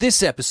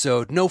This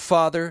episode, no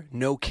father,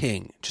 no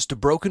king. Just a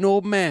broken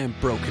old man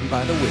broken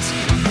by the whiskey.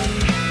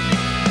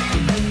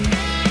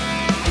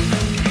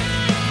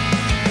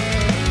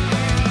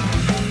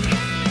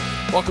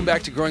 Welcome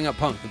back to Growing Up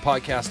Punk, the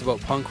podcast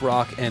about punk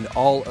rock and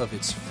all of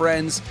its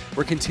friends.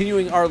 We're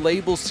continuing our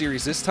label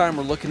series. This time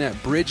we're looking at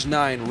Bridge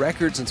 9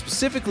 Records, and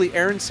specifically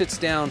Aaron sits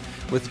down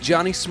with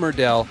Johnny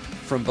Smerdell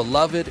from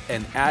Beloved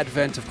and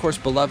Advent. Of course,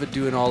 Beloved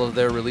doing all of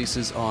their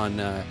releases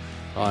on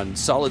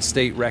Solid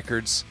State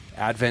Records.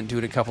 Advent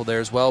doing a couple there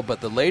as well,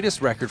 but the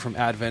latest record from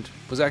Advent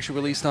was actually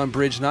released on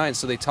Bridge 9,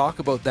 so they talk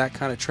about that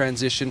kind of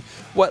transition,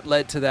 what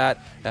led to that,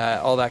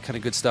 all that kind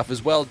of good stuff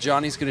as well.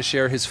 Johnny's going to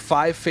share his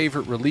 5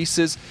 favorite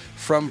releases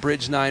from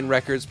Bridge 9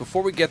 Records.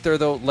 Before we get there,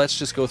 though, let's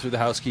just go through the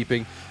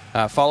housekeeping.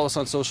 Follow us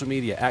on social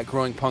media at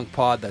Growing Punk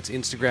Pod. That's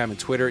Instagram and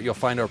Twitter. You'll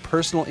find our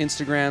personal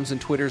Instagrams and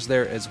Twitters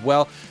there as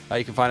well.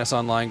 You can find us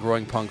online,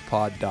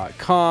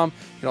 growingpunkpod.com.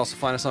 You can also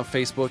find us on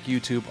Facebook,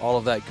 YouTube, all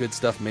of that good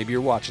stuff. Maybe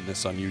you're watching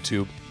this on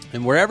YouTube.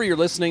 And wherever you're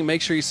listening,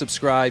 make sure you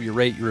subscribe, you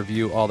rate, you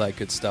review, all that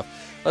good stuff.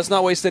 Let's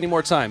not waste any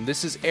more time.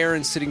 This is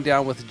Aaron sitting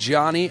down with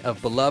Johnny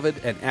of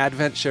Beloved and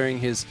Advent, sharing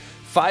his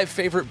 5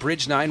 favorite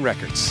Bridge 9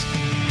 records.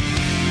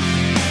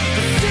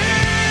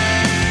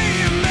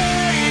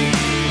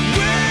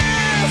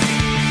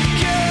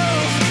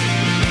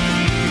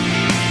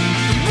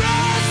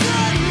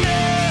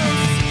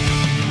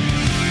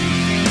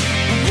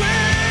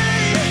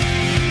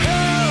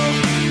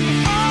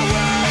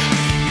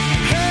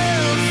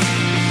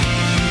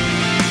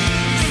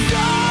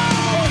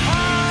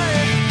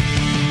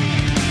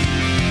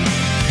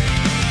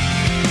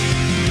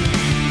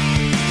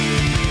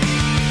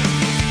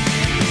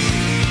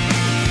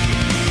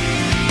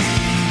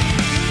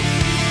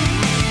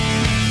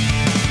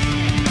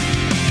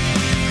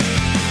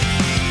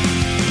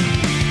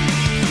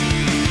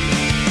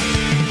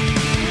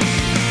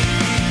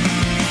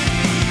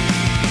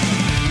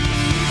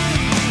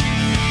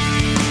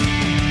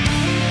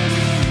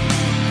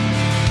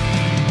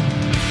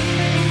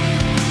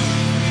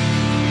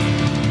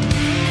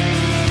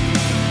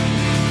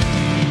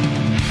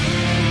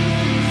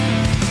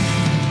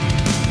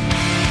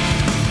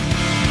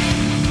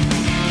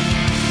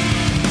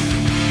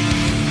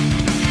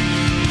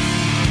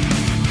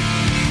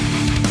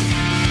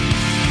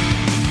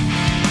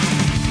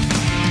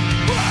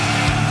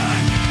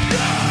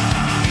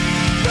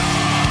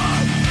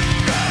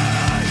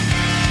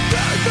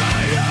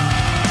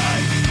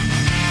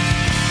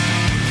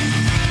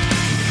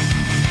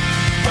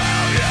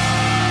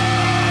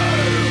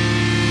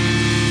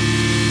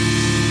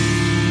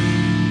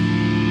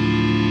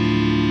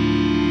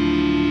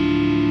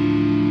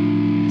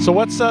 So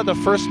what's the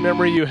first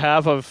memory you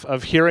have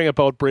of hearing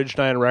about Bridge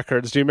 9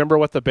 Records? Do you remember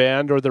what the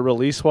band or the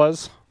release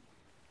was?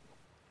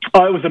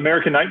 It was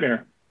American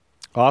Nightmare.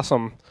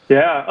 Awesome.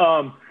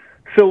 Yeah.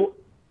 So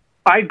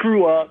I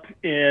grew up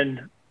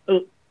in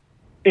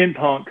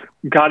punk,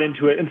 got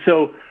into it. And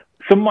so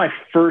some of my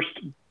first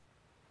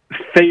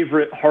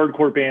favorite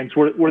hardcore bands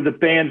were the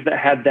bands that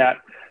had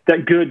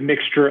that good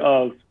mixture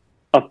of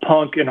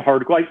punk and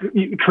hardcore, like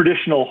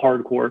traditional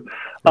hardcore.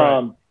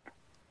 Right.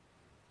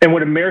 And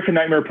when American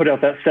Nightmare put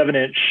out that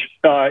 7-inch,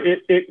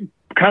 it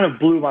kind of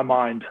blew my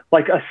mind,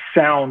 like a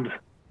sound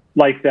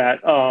like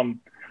that.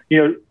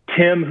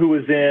 Tim, who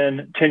was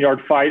in 10 Yard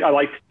Fight, I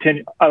liked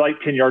 10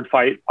 Yard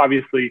Fight,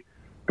 obviously.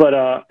 But,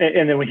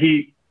 and then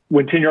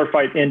when 10 Yard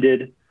Fight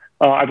ended,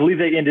 I believe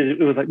they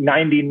ended, it was like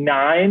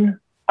 99,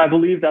 I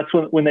believe that's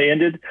when they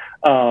ended.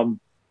 And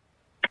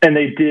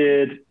they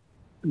did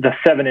the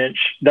 7-inch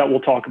that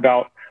we'll talk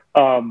about.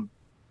 I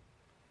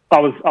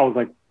was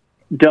like,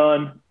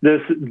 done. This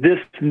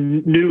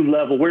new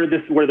level where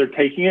they're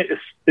taking it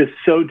is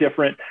so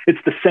different. It's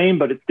the same,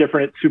 but it's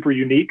different. It's super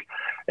unique.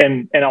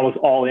 And I was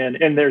all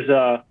in. And there's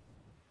a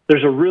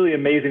really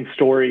amazing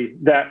story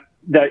that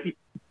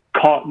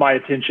caught my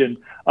attention.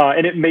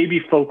 And it may be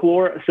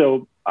folklore.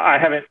 So I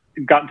haven't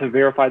gotten to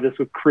verify this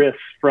with Chris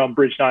from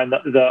Bridge 9,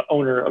 the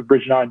owner of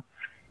Bridge 9.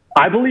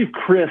 I believe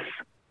Chris,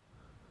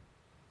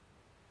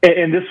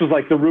 and this was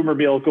like the rumor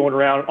mill going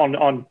around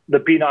on the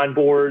B9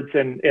 boards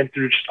and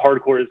through just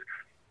hardcore, is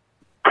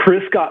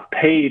Chris got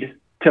paid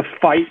to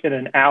fight in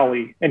an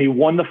alley, and he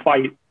won the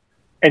fight,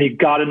 and he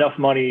got enough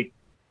money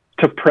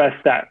to press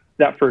that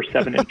first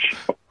 7-inch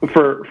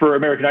for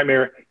American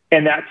Nightmare,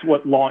 and that's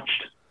what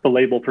launched the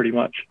label pretty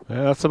much.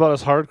 Yeah, that's about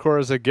as hardcore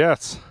as it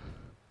gets.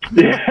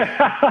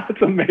 Yeah,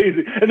 it's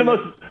amazing, and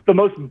the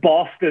most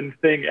Boston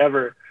thing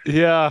ever.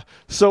 Yeah.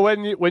 So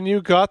when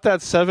you got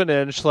that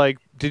 7-inch, like,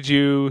 did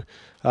you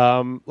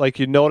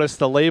you noticed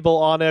the label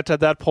on it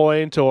at that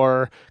point,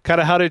 or kind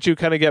of how did you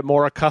kind of get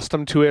more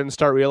accustomed to it and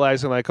start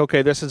realizing like,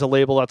 okay, this is a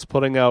label that's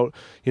putting out,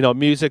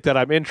 music that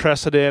I'm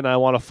interested in. I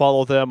want to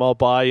follow them. I'll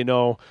buy,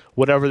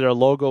 whatever their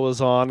logo is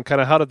on. Kind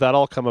of how did that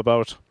all come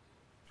about?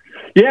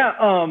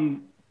 Yeah.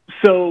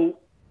 So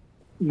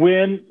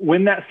when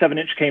that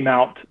 7-inch came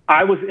out,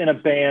 I was in a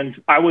band.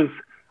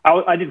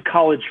 I did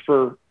college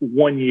for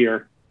 1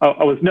 year.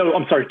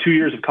 2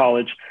 years of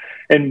college.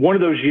 And one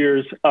of those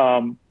years,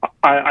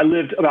 I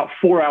lived about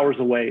 4 hours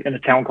away in a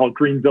town called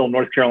Greenville,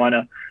 North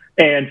Carolina,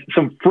 and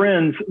some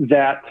friends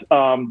that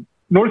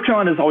North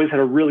Carolina has always had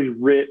a really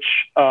rich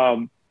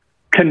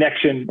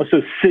connection,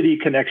 so city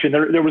connection.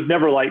 There was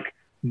never like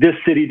this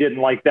city didn't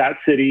like that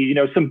city. You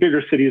know, some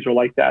bigger cities are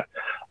like that.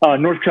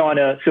 North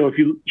Carolina, so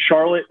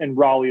Charlotte and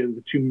Raleigh are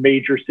the two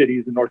major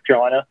cities in North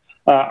Carolina.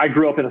 I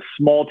grew up in a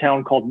small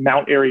town called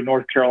Mount Airy,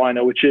 North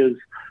Carolina, which is,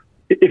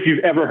 if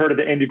you've ever heard of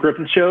the Andy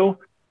Griffith Show,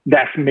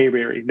 that's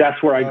Mayberry.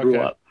 That's where I grew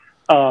up.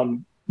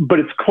 But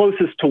it's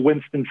closest to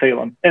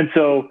Winston-Salem. And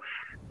so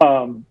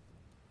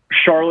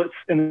Charlotte's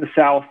in the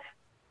south,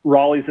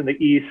 Raleigh's in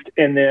the east,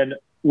 and then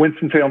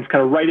Winston-Salem's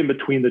kind of right in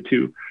between the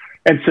two.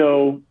 And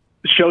so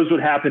shows would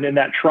happen in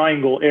that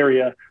triangle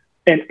area,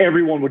 and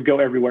everyone would go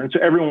everywhere. And so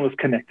everyone was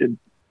connected.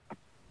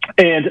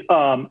 And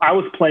I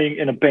was playing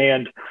in a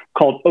band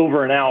called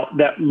Over and Out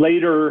that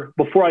later,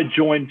 before I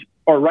joined,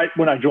 or right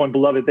when I joined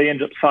Beloved, they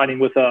ended up signing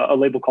with a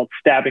label called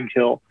Stab and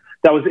Kill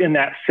that was in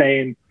that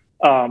same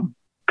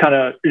kind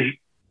of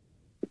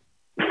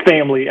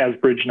family as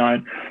Bridge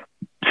Nine.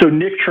 So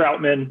Nick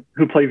Troutman,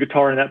 who played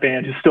guitar in that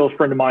band, who's still a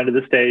friend of mine to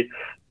this day,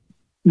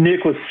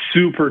 Nick was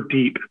super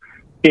deep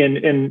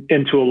into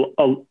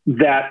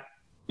that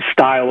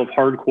style of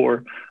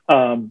hardcore.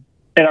 And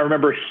I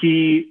remember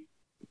he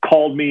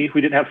called me.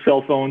 We didn't have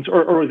cell phones,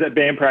 or was at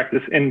band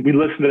practice, and we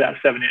listened to that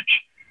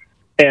 7-inch.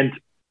 And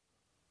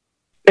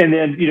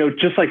then, you know,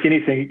 just like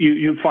anything,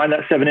 you find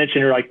that 7-inch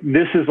and you're like,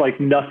 this is like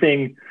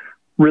nothing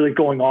really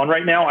going on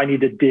right now. I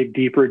need to dig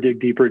deeper.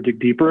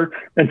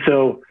 And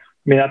so,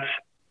 I mean, that's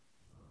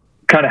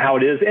kind of how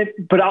it is.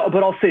 But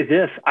I'll say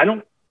this, I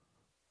don't,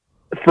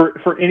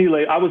 for any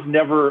lay, I was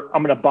never,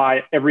 I'm going to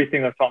buy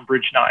everything that's on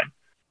Bridge Nine.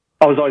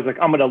 I was always like,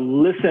 I'm going to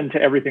listen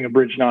to everything at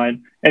Bridge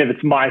Nine. And if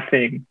it's my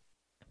thing,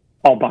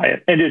 I'll buy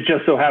it. And it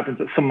just so happens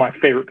that some of my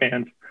favorite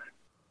bands,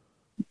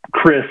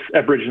 Chris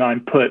at Bridge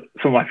Nine, put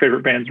some of my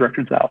favorite bands'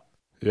 records out.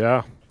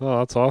 Yeah. Oh,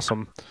 that's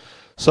awesome.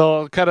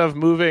 So kind of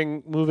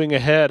moving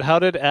ahead, how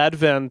did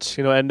Advent,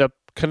 end up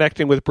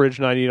connecting with Bridge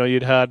Nine?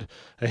 You'd had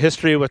a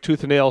history with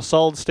Tooth and Nail,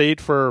 Solid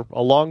State for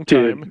a long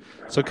time. Dude.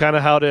 So kind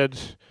of how did,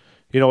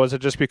 was it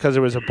just because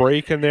there was a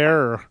break in there?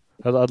 Or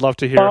I'd love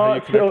to hear how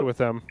you connected with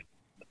them.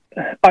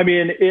 I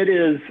mean, it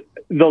is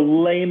the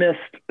lamest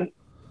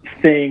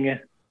thing,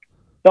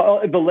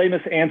 the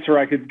lamest answer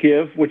I could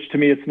give, which to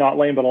me it's not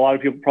lame, but a lot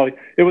of people probably,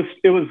 it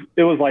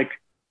was like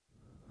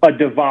a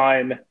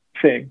divine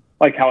thing,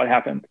 like how it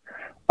happened.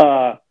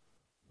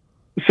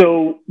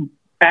 So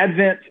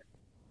Advent,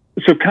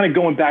 so kind of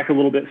going back a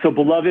little bit. So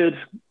Beloved,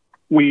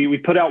 we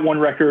put out one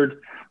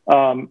record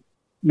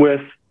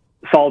with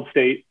Solid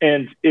State,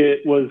 and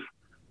we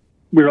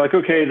were like,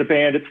 okay, the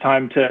band, it's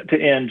time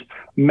to end.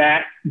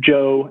 Matt,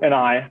 Joe, and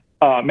I,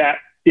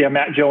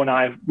 Joe, and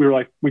I, we were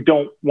like, we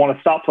don't want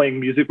to stop playing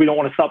music. We don't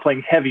want to stop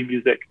playing heavy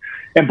music.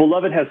 And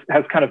Beloved has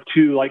kind of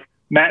two, like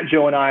Matt,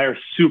 Joe, and I are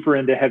super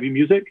into heavy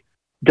music.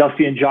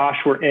 Dusty and Josh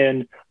were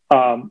in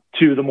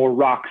to the more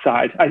rock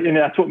side. And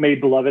that's what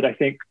made Beloved, I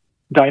think,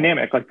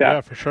 dynamic like that.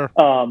 Yeah, for sure.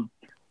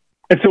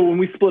 And so when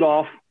we split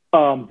off,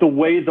 the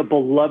way the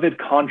Beloved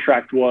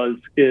contract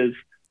is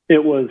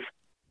it was,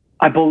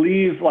 I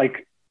believe,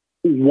 like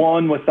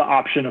one with the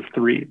option of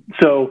three.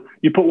 So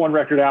you put one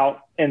record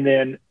out, and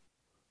then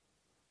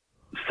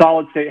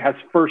Solid State has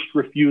first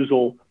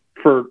refusal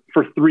for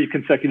 3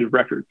 consecutive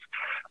records.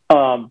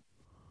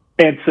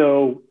 And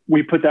so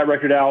we put that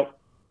record out.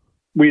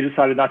 We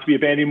decided not to be a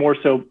band anymore,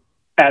 so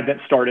Advent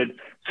started.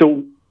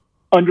 So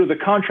under the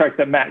contract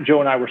that Matt, Joe,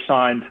 and I were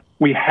signed,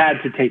 we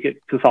had to take it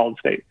to Solid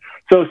State.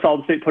 So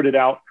Solid State put it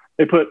out.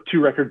 They put 2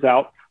 records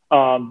out.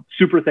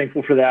 Super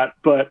thankful for that.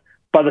 But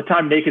by the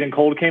time Naked and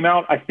Cold came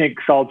out, I think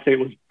Solid State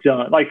was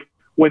done. Like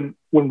when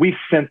we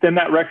sent them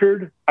that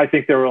record, I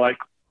think they were like,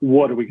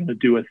 what are we going to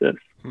do with this?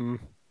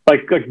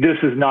 Like this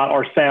is not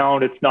our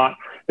sound. It's not,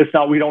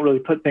 we don't really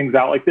put things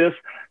out like this.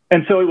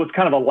 And so it was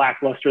kind of a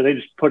lackluster. They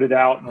just put it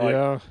out. And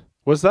yeah.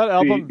 Was that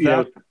album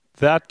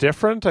that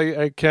different?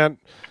 I can't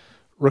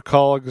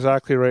recall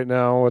exactly right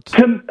now.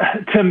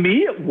 To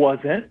me, it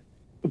wasn't.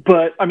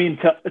 But I mean,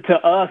 to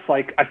us,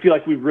 like, I feel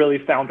like we really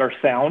found our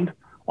sound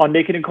on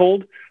Naked and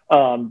Cold.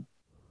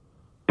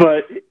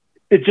 But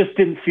it just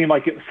didn't seem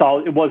like it was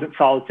solid. It wasn't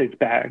Solid State's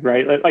bag,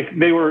 right? Like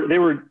they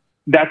were,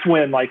 that's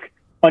when like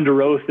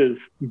Under Oath is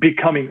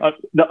becoming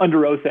the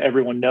Under Oath that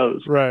everyone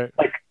knows. Right.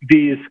 Like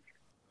these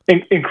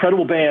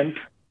incredible bands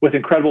with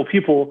incredible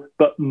people,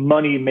 but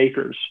money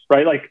makers,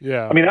 right? Like,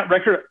 yeah. I mean, that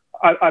record,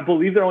 I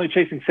believe They're Only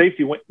Chasing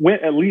Safety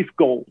went at least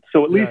gold.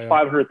 So at least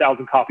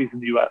 500,000 copies in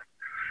the US.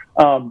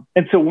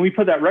 And so when we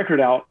put that record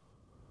out,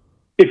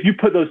 if you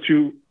put those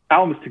 2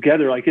 albums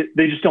together, like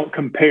they just don't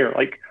compare.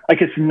 Like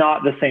it's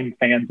not the same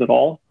fans at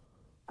all.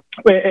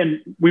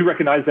 And we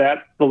recognize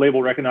that, the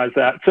label recognized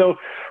that. So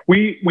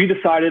we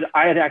decided,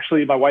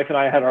 my wife and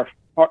I had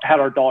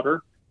our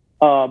daughter,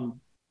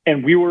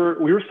 and we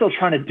were still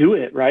trying to do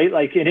it, right?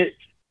 Like, and it's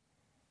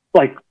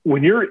like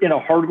when you're in a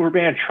hardcore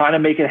band trying to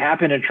make it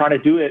happen and trying to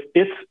do it,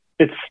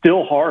 it's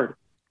still hard,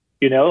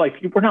 like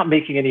we're not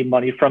making any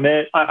money from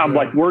it. I'm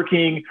like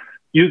working,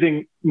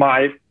 using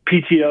my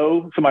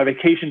PTO, so my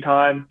vacation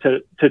time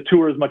to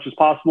tour as much as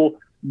possible,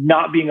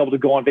 not being able to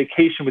go on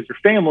vacation with your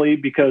family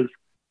because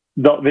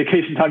the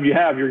vacation time you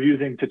have, you're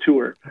using to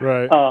tour.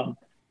 Right.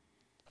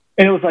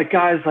 And it was like,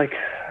 guys, like,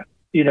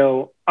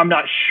 I'm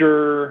not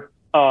sure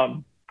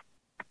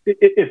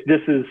if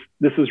this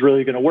is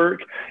really going to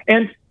work.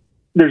 And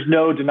there's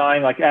no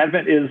denying, like,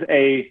 Advent is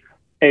a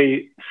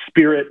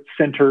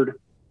spirit-centered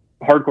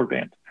hardcore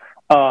band.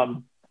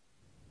 And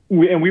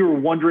we were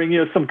wondering,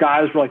 some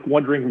guys were like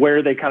wondering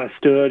where they kind of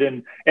stood.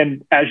 And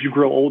as you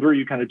grow older,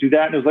 you kind of do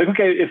that. And it was like,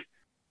 okay,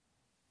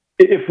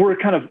 if we're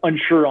kind of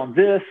unsure on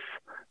this,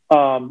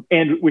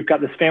 and we've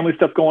got this family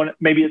stuff going,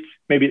 maybe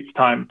it's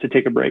time to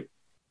take a break.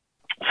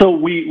 So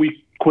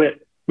we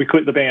quit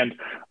the band.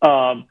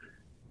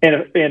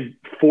 And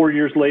 4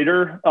 years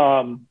later,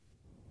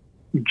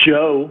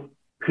 Joe,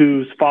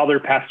 whose father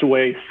passed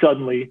away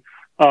suddenly,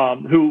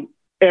 who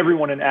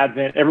everyone in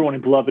Advent, everyone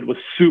in Beloved was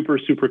super,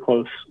 super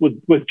close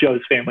with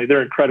Joe's family.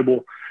 They're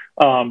incredible.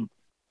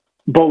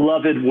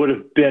 Beloved would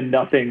have been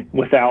nothing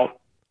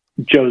without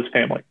Joe's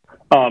family.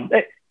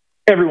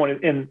 Everyone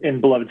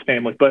in Beloved's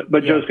family, but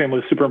Joe's family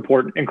was super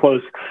important and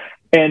close.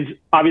 And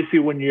obviously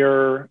when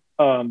you're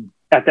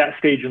at that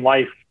stage in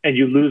life and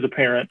you lose a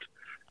parent,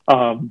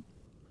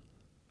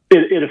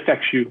 it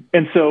affects you.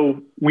 And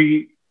so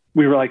we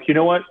were like, you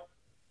know what?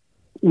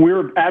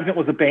 Advent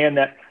was a band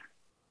that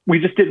we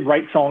just didn't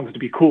write songs to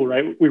be cool,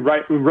 right? We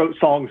write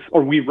songs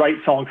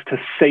to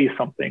say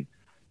something.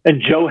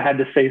 And Joe had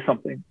to say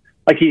something.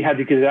 Like, he had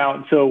to get it out.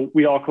 And so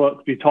we all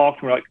collectively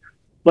talked and we're like,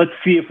 let's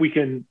see if we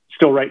can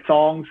still write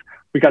songs.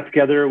 We got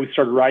together, we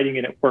started writing,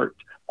 and it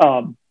worked.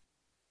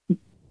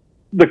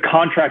 The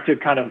contract had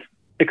kind of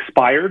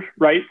expired,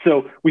 right?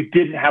 So we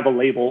didn't have a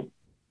label.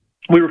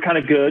 We were kind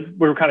of good.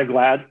 We were kind of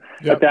glad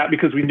at that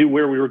because we knew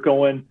where we were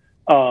going.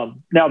 Now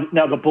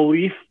the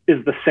belief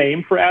is the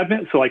same for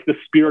Advent. So, like, the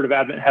spirit of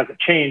Advent hasn't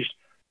changed.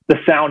 The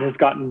sound has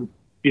gotten,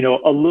 a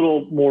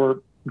little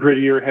more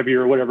grittier,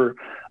 heavier, whatever.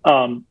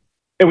 And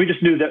we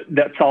just knew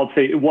that Solid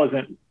State, it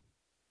wasn't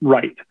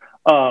right.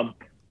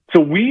 So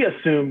we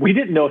assumed, we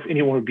didn't know if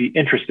anyone would be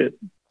interested,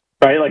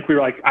 right? Like, we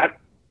were like,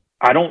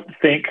 I don't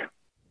think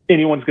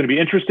anyone's going to be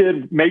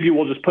interested. Maybe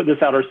we'll just put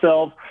this out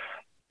ourselves,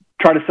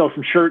 try to sell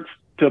some shirts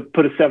to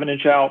put a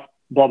 7-inch out,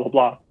 blah, blah,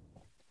 blah.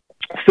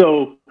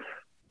 So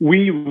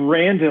we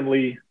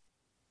randomly,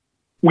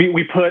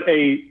 we put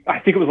I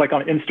think it was like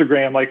on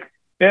Instagram, like,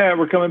 yeah,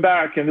 we're coming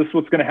back and this is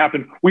what's going to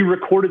happen. We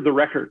recorded the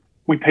record.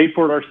 We paid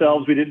for it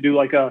ourselves. We didn't do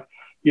like a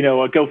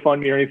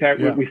GoFundMe or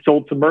anything. Yeah. We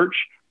sold some merch.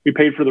 We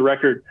paid for the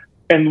record,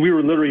 and we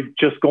were literally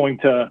just going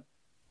to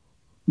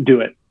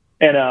do it.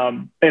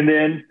 And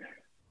then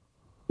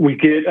we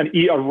get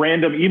a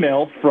random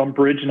email from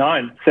Bridge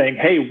 9 saying,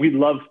 hey, we'd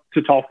love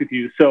to talk with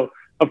you. So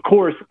of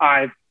course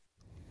I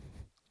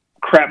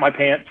crap my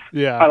pants.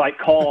 Yeah. I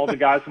call all the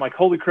guys. I'm like,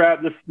 holy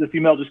crap, this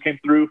email just came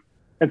through.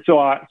 And so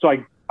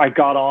I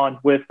got on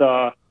with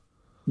the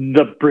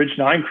Bridge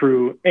 9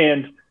 crew,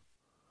 and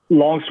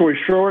long story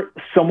short,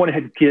 someone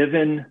had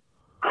given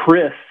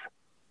Chris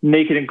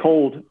Naked and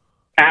Cold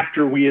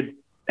after we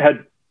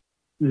had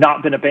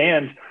not been a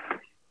band.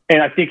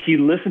 And I think he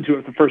listened to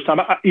it for the first time.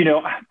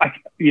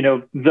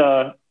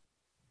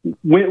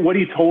 What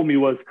he told me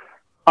was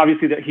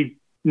obviously that he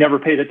never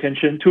paid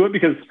attention to it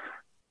because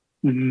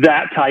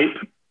that type,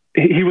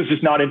 he was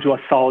just not into a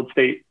Solid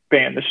State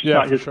band. That's just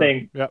not his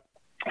thing. Yep.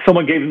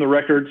 Someone gave him the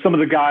record. Some of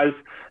the guys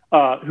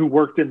who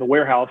worked in the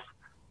warehouse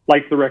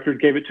liked the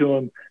record, gave it to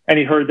him, and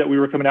he heard that we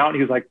were coming out, and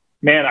he was like,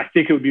 man, I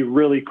think it would be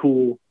really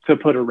cool to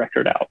put a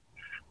record out.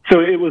 So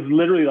it was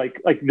literally like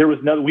there was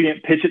we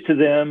didn't pitch it to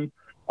them.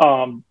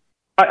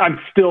 I'm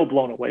still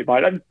blown away by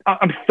it.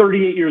 I'm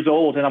 38 years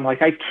old, and I'm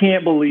like, I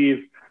can't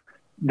believe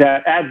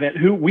that Advent,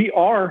 who we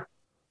are,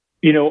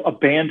 a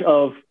band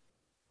of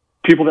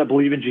people that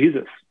believe in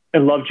Jesus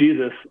and love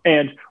Jesus,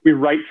 and we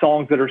write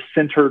songs that are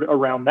centered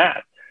around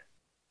that.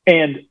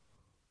 And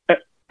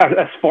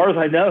as far as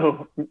I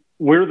know,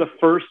 we're the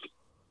first,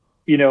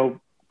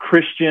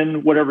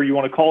 Christian, whatever you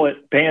want to call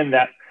it, band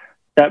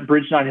that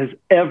Bridge 9 has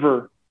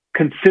ever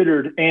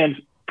considered and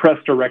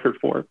pressed a record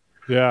for.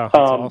 Yeah, that's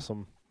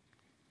awesome.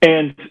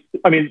 And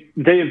I mean,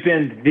 they have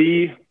been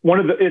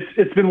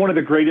it's been one of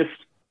the greatest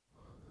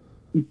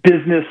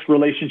business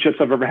relationships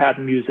I've ever had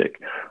in music.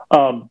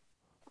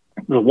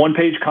 The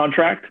one-page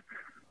contract,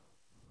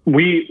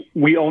 we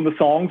own the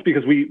songs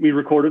because we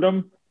recorded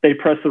them. They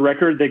pressed the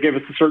record. They gave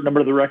us a certain number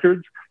of the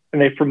records,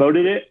 and they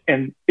promoted it,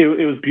 and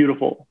it was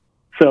beautiful.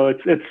 So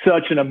it's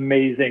such an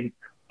amazing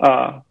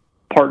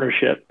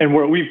partnership, and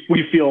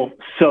we feel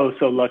so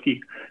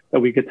lucky that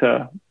we get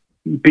to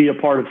be a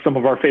part of some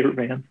of our favorite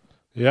bands.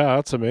 Yeah,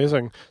 that's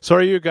amazing. So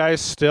are you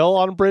guys still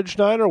on Bridge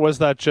 9, or was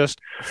that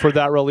just for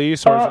that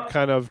release, or is it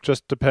kind of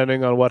just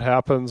depending on what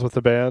happens with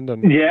the band?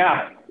 And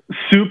yeah,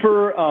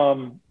 super.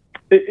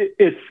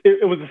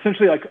 It was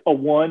essentially like a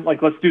one,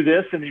 like, let's do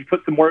this, and then you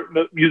put some more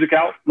music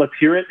out. Let's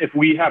hear it. If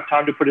we have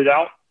time to put it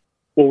out,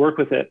 we'll work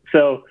with it.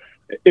 So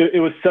it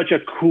was such a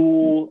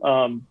cool,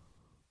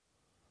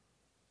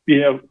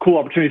 cool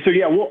opportunity. So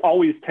yeah, we'll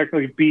always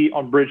technically be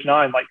on Bridge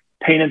 9. Like,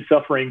 Pain and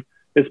Suffering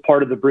is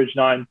part of the Bridge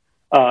 9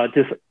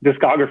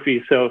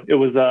 discography. So it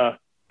was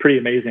pretty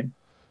amazing.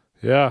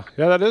 Yeah,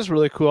 that is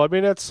really cool. I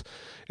mean, it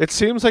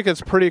seems like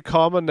it's pretty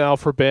common now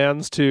for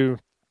bands to,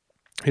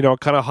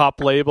 kind of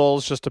hop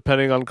labels just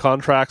depending on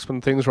contracts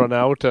when things run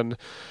out.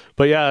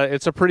 But yeah,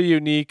 it's a pretty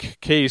unique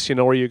case,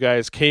 where you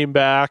guys came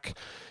back,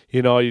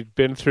 you'd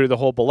been through the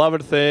whole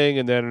Beloved thing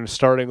and then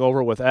starting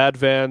over with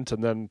Advent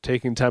and then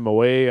taking time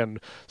away. And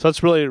so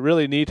it's really,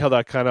 really neat how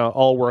that kind of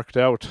all worked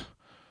out.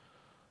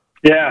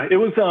 Yeah, it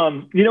was,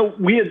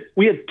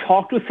 we had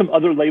talked with some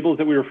other labels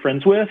that we were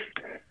friends with,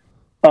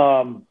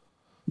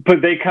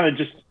 but they kind of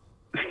just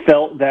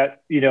felt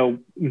that,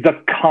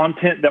 the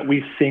content that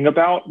we sing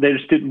about, they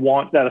just didn't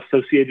want that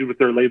associated with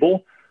their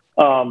label.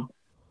 I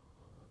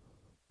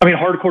mean,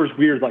 hardcore is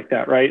weird like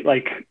that, right?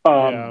 Like,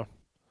 yeah.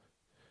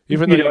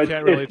 Even though you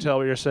can't really tell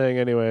what you're saying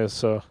anyways,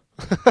 so.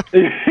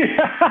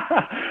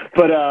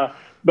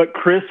 But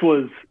Chris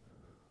was,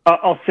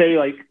 I'll say,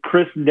 like,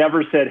 Chris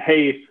never said,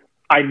 hey,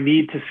 I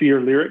need to see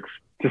your lyrics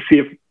to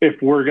see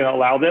if we're going to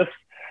allow this.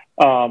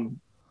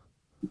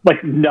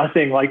 Like,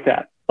 nothing like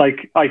that.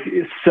 Like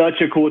it's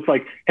such a cool, it's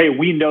like, hey,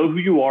 we know who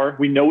you are.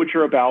 We know what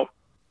you're about.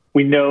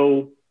 We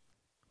know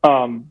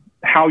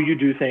how you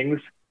do things,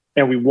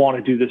 and we want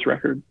to do this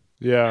record.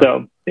 Yeah.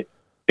 So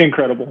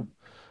incredible.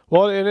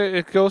 Well, and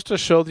it goes to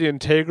show the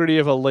integrity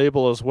of a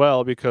label as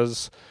well,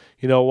 because,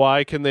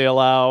 why can they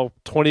allow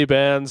 20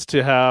 bands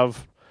to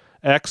have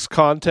X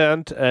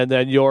content and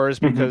then yours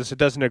because it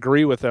doesn't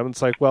agree with them?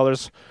 It's like, well,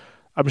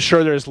 I'm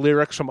sure there's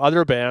lyrics from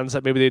other bands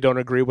that maybe they don't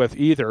agree with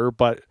either,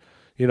 but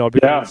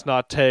because it's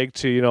not tagged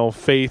to,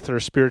 faith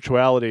or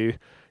spirituality,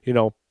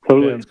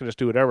 totally. Bands can just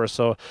do whatever.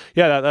 So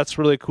yeah, that's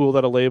really cool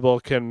that a label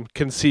can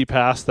see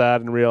past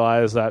that and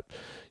realize that,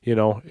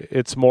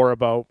 it's more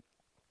about,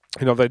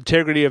 the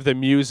integrity of the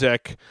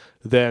music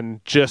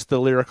than just the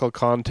lyrical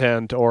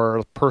content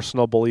or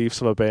personal beliefs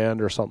of a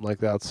band or something like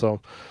that. So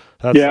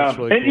that's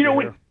really cool.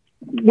 And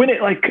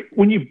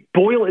when you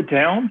boil it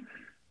down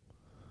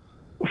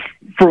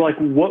for like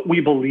what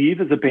we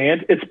believe as a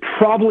band, it's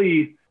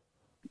probably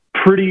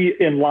pretty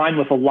in line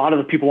with a lot of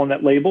the people on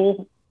that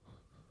label.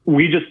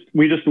 We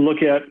just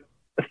look at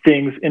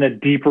things in a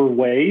deeper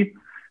way,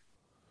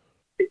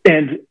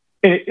 and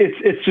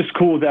it's just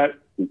cool that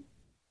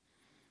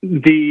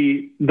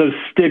those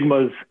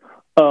stigmas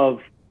of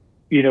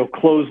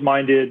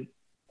closed-minded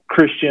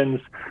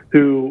Christians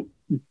who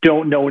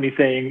don't know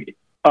anything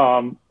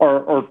are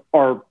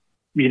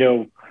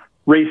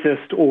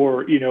racist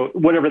or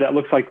whatever that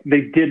looks like.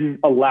 They didn't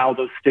allow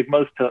those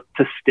stigmas to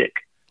stick.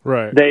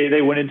 Right.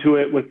 They went into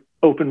it with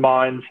open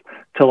minds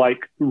to like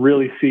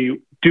really see,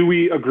 do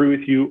we agree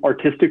with you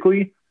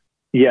artistically?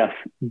 Yes.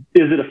 Is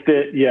it a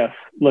fit? Yes.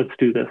 Let's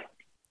do this.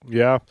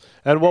 Yeah.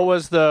 And what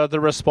was the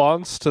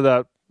response to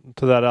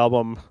that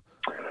album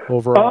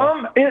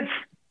overall?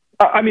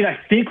 I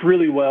think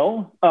really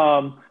well.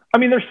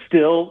 There's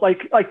still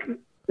like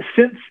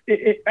since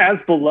as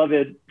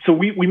Beloved, so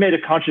we made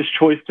a conscious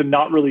choice to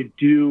not really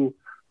do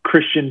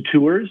Christian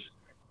tours.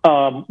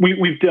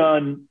 We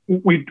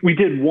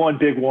did one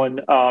big one,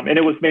 and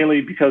it was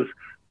mainly because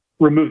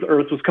Remove the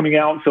Earth was coming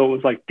out. So it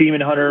was like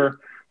Demon Hunter,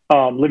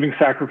 Living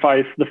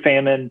Sacrifice, The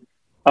Famine,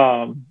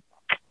 Oh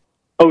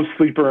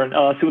Sleeper, and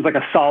Us. It was like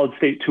a solid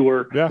state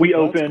tour. Yeah, we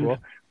opened.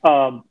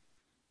 Cool.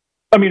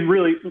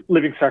 Really,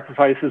 Living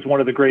Sacrifice is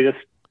one of the greatest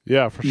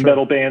for sure.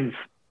 metal bands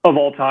of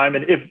all time.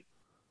 And if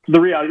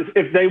the reality is,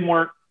 if they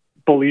weren't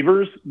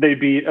believers, they'd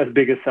be as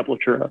big as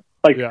Sepultura.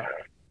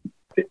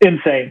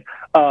 Insane.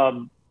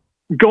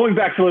 Going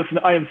back to listen,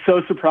 I am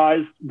so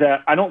surprised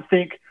that I don't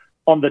think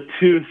on the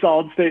 2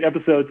 Solid State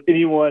episodes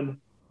anyone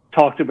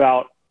talked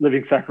about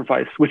Living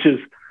Sacrifice, which is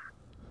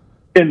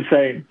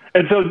insane.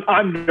 And so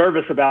I'm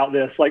nervous about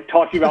this, like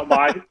talking about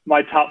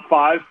my top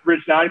 5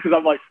 Bridge 9, because I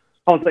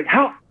was like,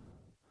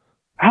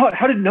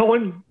 how did no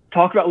one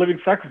talk about Living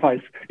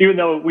Sacrifice, even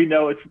though we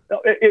know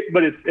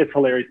but it's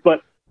hilarious.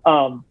 But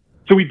so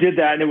we did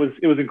that, and it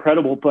was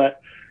incredible.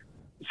 But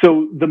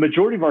so the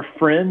majority of our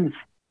friends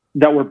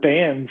that were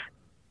bands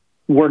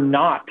were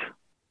not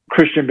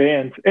Christian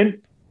bands.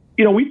 And,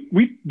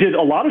 we did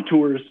a lot of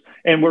tours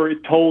and we're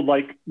told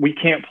like we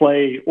can't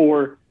play,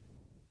 or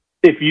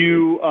if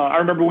you, I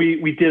remember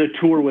we did a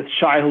tour with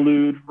Shai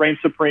Hulud, Reign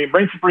Supreme,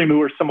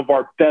 who are some of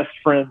our best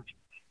friends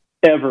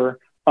ever.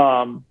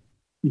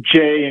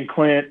 Jay and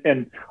Clint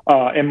and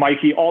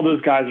Mikey, all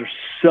those guys are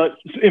such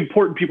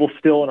important people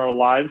still in our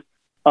lives.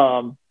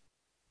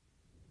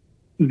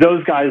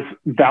 Those guys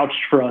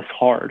vouched for us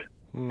hard.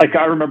 Like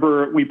I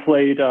remember we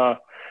did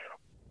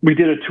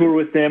a tour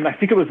with them. I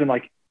think it was in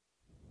like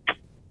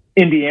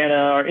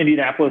Indiana or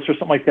Indianapolis or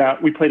something like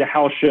that. We played a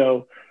house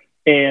show,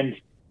 and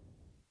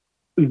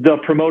the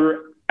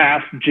promoter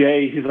asked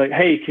Jay, he's like,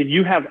 hey, can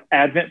you have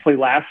Advent play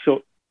last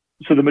so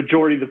the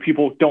majority of the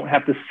people don't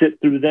have to sit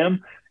through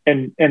them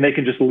and they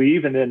can just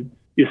leave, and then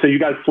so you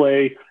guys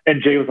play.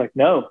 And Jay was like,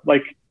 no,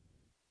 like,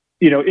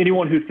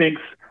 anyone who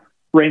thinks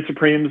Reign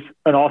Supreme's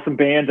an awesome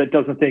band that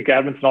doesn't think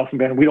Advent's an awesome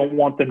band, we don't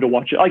want them to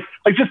watch it. Like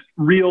just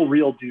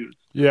real dudes.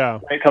 Yeah.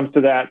 When it comes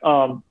to that.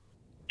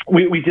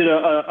 we did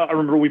I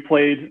remember we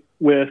played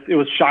with, it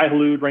was Shai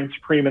Hulud, Reign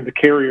Supreme, and The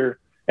Carrier,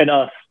 and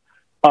us.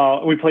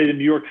 We played in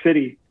New York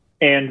City,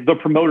 and the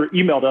promoter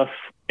emailed us,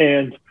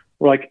 and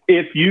we're like,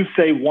 if you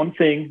say one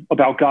thing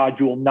about God,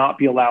 you will not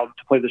be allowed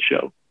to play the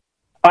show.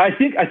 I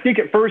think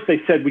at first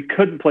they said we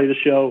couldn't play the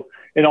show,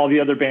 and all the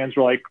other bands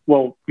were like,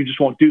 well, we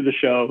just won't do the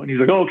show. And he's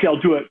like, oh, okay, I'll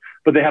do it.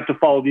 But they have to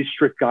follow these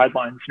strict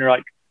guidelines. And you're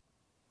like,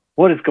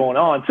 what is going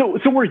on? So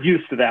we're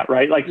used to that,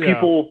 right? Like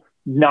people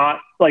not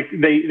like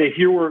they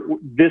hear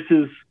this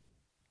is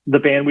the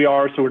band we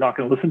are, so we're not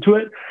going to listen to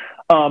it.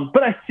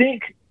 But I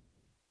think,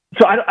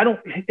 so I don't,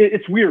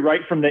 it's weird,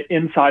 right? From the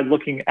inside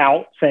looking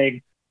out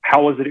saying,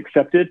 how was it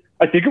accepted?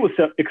 I think it was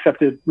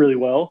accepted really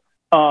well.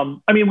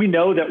 I mean, we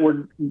know that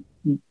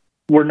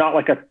we're not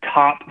like a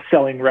top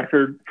selling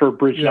record for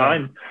Bridge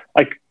Nine,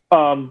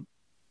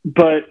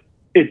 but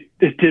it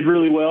did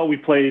really well. We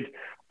played,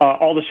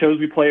 all the shows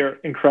we play are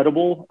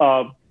incredible.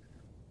 So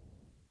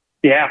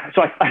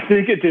I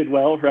think it did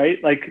well,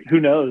 right? Like, who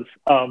knows?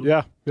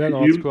 No, did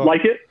you cool.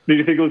 like it? Did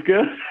you think it was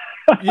good?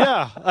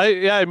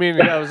 I mean,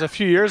 it was a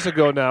few years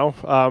ago now.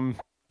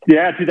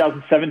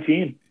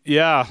 2017.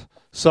 Yeah.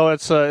 So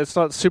it's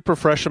not super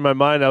fresh in my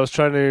mind. I was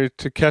trying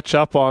to catch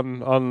up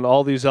on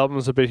all these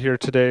albums a bit here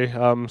today,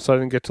 so I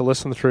didn't get to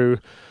listen through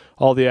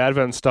all the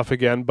Advent stuff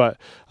again. But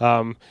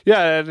and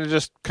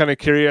just kind of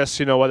curious,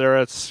 whether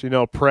it's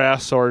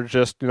press or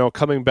just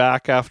coming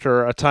back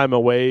after a time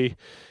away.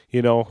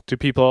 Do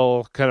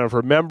people kind of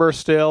remember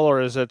still,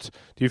 or do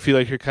you feel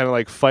like you're kind of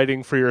like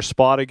fighting for your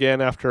spot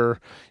again after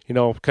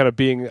kind of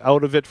being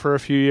out of it for a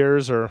few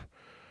years? Or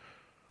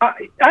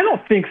I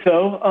don't think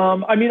so.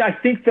 I mean, I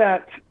think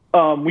that.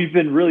 We've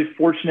been really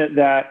fortunate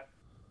that,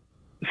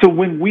 so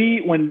when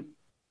we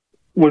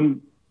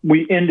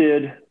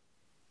ended,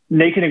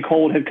 Naked and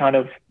Cold had kind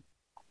of,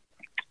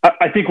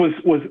 I think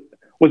was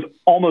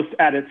almost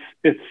at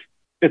its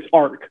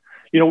arc.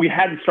 We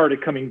hadn't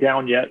started coming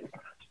down yet.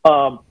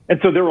 And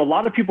so there were a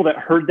lot of people that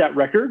heard that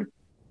record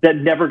that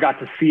never got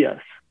to see us.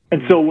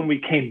 And so when we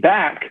came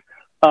back,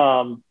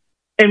 and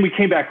we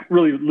came back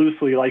really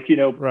loosely, like,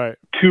 right.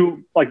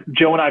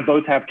 Joe and I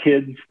both have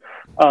kids.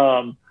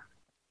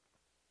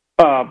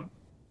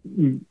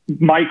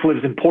 Mike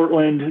lives in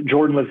Portland,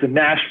 Jordan lives in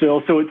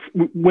Nashville. So it's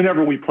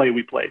whenever we play.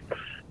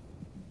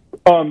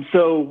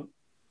 So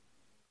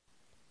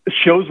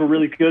shows were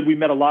really good. We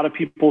met a lot of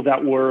people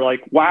that were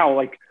like, wow,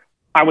 like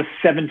I was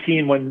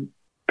 17 when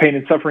Pain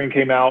and Suffering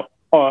came out,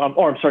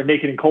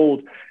 Naked and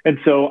Cold. And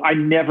so I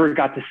never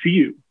got to see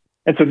you.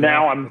 And so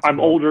now I'm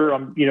older.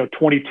 I'm,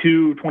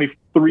 22,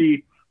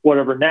 23,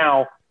 whatever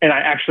now. And I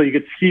actually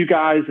get to see you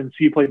guys and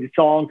see you play these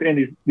songs and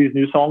these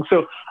new songs.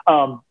 So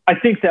I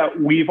think that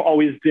we've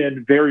always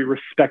been very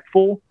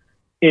respectful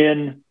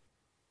in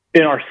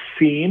our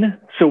scene.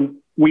 So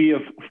we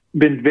have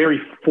been very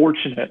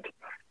fortunate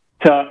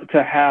to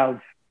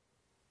have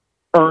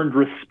earned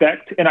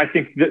respect. And I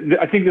think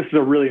this is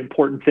a really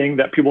important thing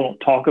that people don't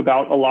talk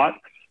about a lot.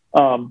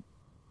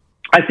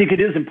 I think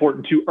it is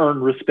important to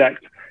earn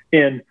respect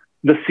in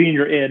the scene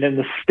you're in and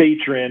the state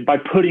you're in by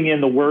putting in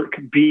the work,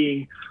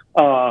 being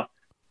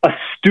a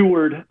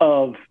steward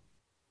of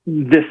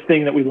this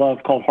thing that we love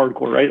called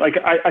hardcore, right? Like,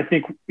 I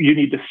think you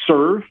need to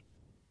serve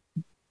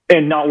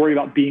and not worry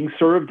about being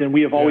served. And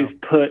we have always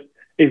put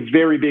a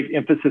very big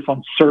emphasis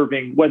on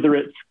serving, whether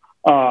it's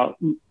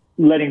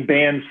letting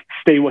bands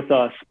stay with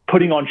us,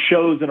 putting on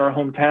shows in our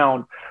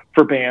hometown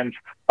for bands,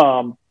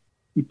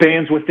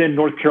 bands within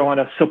North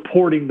Carolina,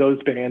 supporting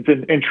those bands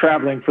and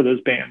traveling for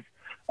those bands.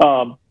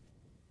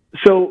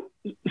 So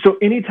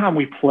anytime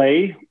we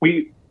play,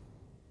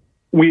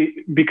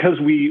 because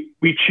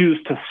we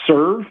choose to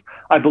serve,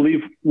 I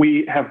believe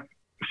we have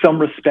some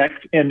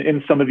respect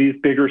in some of these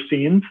bigger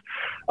scenes.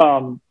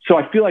 So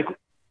I feel like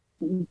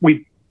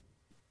when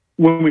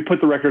we put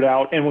the record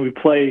out and when we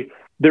play,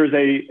 there's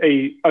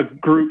a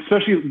group,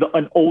 especially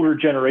an older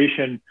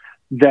generation,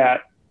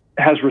 that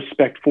has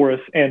respect for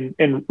us and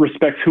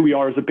respects who we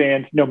are as a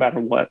band, no matter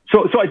what.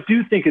 So I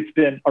do think it's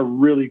been a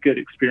really good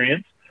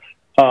experience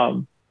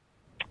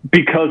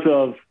because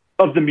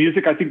of the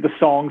music. I think the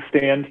songs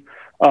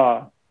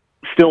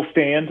still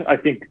stand. I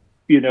think,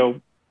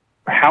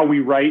 how we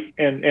write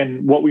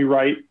and what we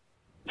write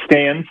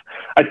stands.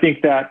 I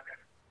think that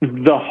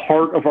the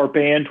heart of our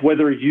band,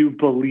 whether you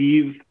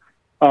believe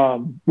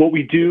what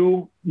we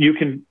do, you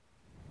can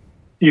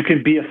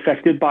be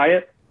affected by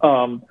it.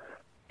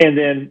 And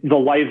then the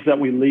lives that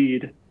we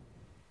lead,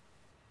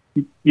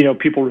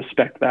 people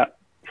respect that.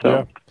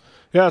 So.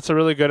 Yeah, it's a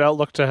really good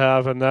outlook to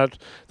have, and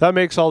that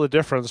makes all the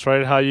difference,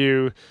 right? How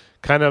you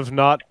kind of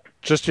not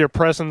just your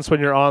presence when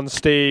you're on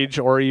stage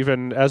or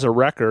even as a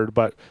record,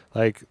 but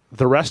like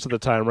the rest of the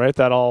time, right?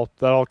 That all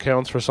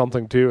counts for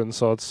something too. And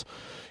so it's,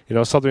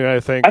 something I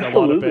think Absolutely,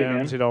 a lot of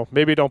bands, man.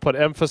 Maybe don't put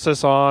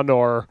emphasis on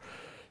or,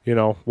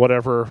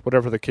 whatever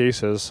the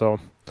case is. So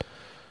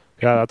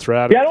yeah, that's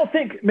rad. Yeah, I don't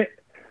think,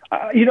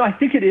 I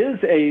think it is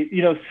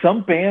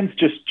some bands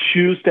just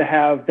choose to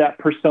have that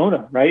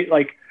persona, right?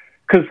 Like,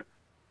 cause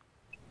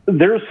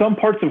there are some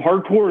parts of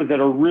hardcore that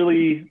are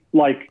really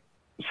like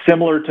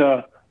similar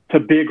to to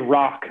big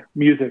rock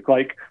music.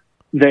 Like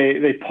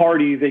they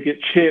party, they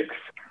get chicks,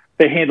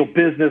 they handle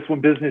business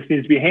when business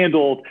needs to be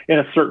handled in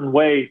a certain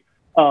way.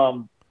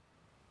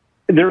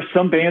 There are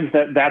some bands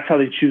that's how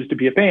they choose to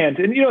be a band,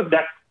 and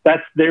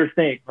that's their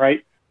thing,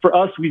 right? For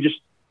us, we just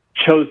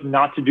chose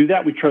not to do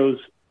that. We chose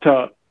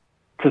to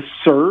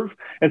serve,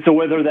 and so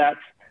whether that's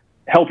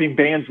helping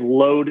bands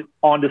load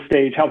onto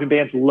stage, helping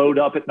bands load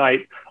up at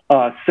night,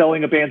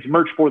 selling a band's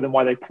merch for them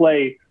while they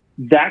play,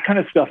 that kind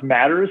of stuff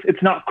matters.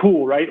 It's not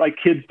cool, right? Like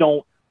kids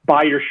don't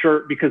buy your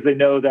shirt because they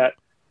know that,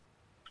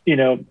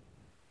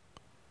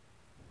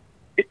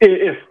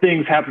 if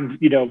things happen,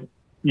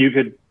 you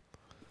could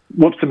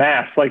whoop some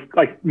ass. Like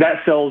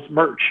that sells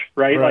merch,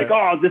 right? Like,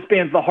 oh, this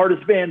band's the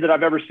hardest band that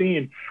I've ever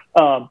seen.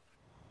 But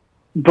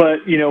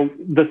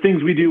the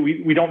things we do,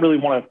 we don't really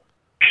want to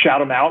shout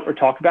them out or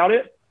talk about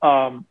it.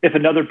 If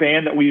another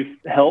band that we've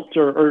helped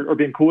or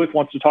been cool with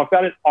wants to talk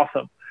about it,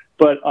 awesome.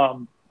 But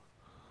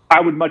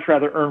I would much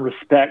rather earn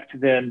respect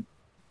than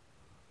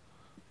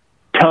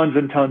tons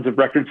and tons of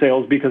record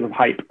sales because of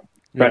hype,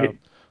 right? Yeah.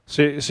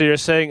 So you're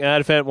saying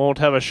Advent won't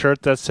have a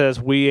shirt that says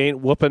 "We ain't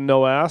whooping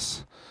no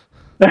ass"?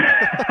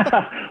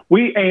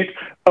 We ain't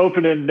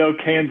opening no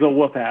cans of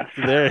whoop ass.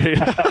 There you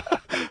go.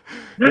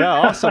 Yeah,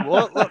 awesome.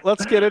 Well,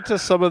 let's get into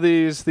some of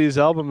these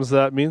albums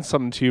that mean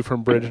something to you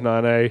from Bridge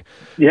 9A.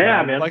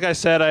 Yeah, man. Like I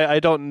said,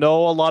 I don't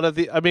know a lot of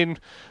the. I mean,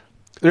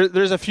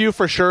 there's a few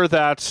for sure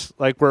that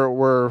like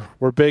were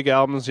big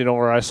albums.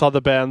 Where I saw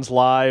the bands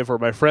live, or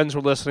my friends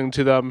were listening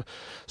to them,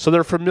 so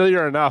they're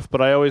familiar enough.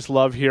 But I always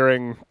love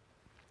hearing,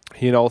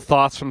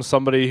 thoughts from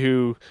somebody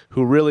who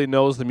really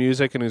knows the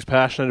music and who's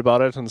passionate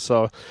about it. And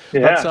so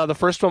that's the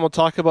first one we'll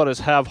talk about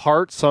is Have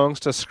Heart, Songs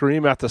to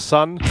Scream at the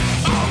Sun.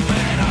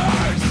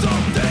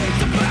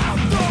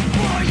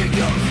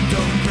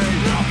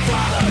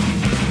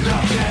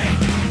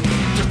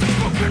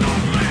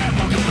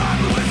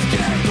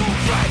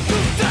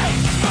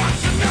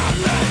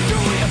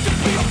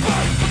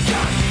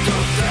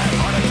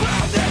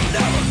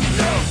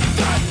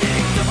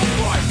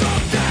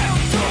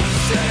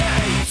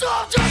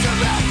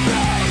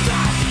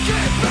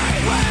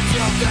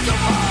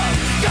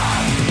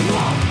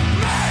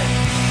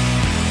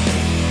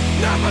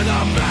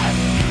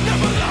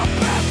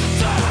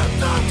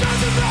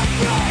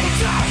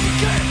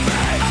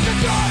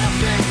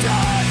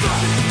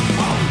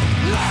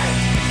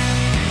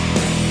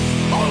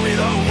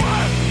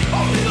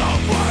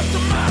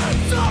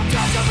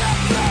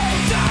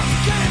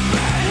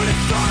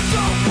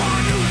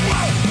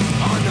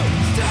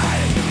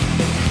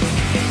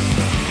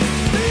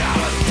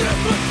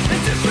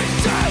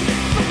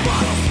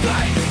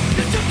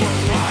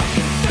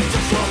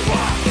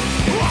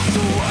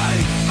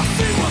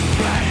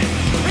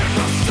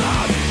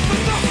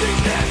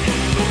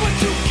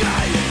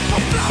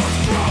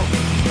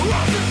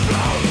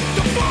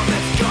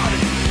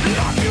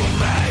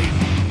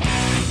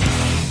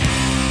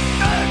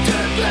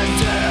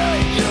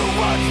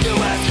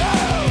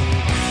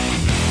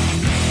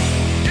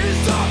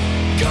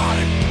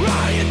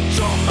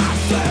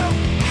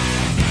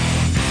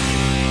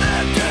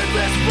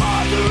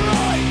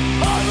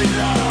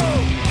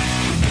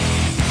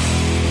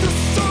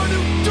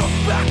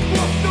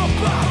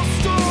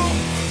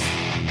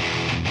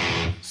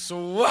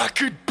 So I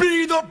could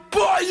be the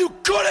boy you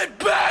couldn't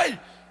be.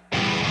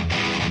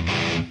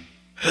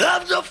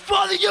 I'm the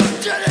father you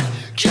didn't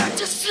get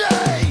to see.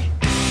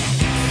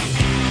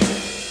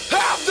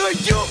 I'm the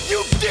youth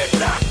you did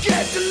not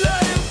get to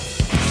live,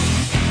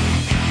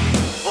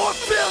 or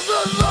feel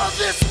the love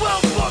this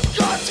world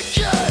forgot to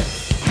give.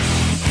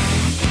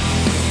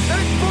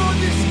 And for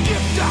this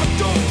gift I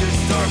don't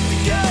deserve to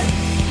get,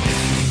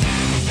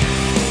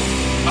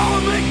 I'll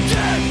make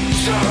them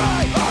sure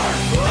I earn.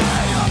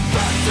 I am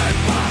birthday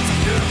party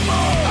beautiful.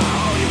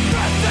 Oh, you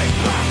birthday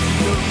party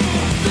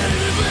beautiful. Then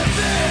it live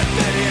there,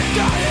 then it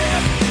die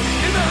here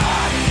in the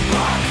hot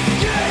rock.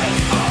 Yes,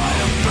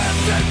 I am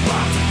birthday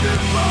party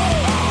beautiful.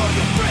 Oh,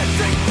 you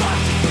birthday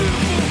party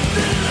beautiful.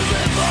 Then it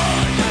live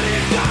on, then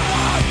it die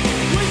on.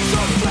 We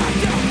so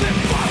blacked out and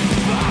fought.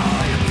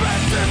 Oh, you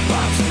birthday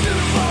party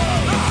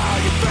beautiful.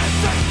 Oh, you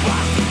birthday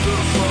party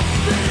beautiful.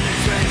 Then it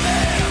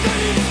dreaming, then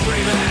it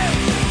screaming.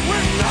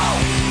 When no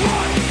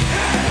one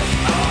is.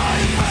 Oh,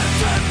 you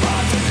birthday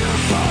party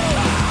beautiful.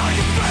 Oh,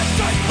 you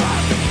birthday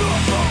party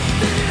beautiful.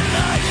 Then it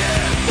night,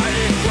 yeah, then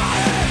it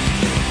crying.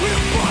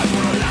 We're born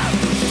for a life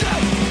to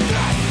shit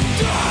that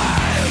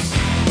dies.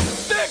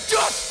 There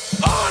just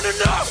aren't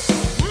enough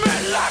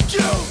men like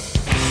you.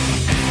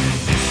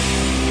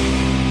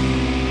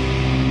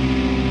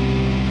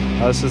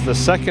 This is the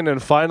second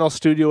and final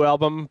studio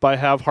album by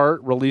Have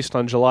Heart, released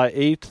on July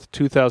 8th,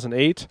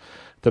 2008.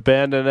 The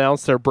band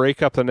announced their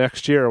breakup the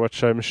next year,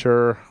 which I'm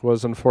sure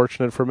was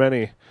unfortunate for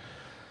many.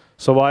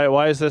 So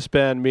why is this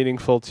band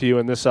meaningful to you,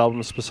 and this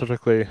album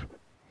specifically?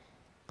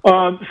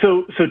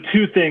 So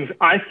two things.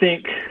 I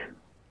think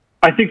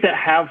that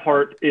Have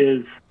Heart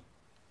is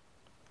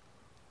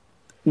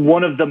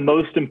one of the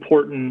most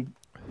important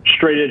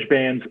straight edge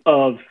bands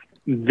of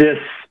this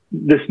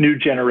new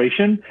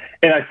generation,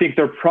 and I think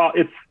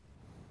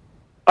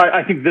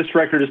I think this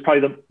record is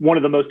probably one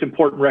of the most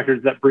important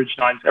records that Bridge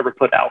Nine's ever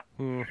put out.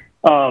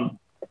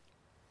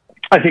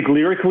 I think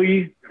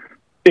lyrically,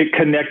 it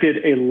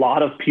connected a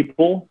lot of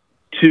people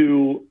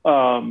to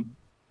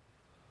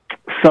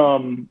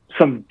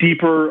some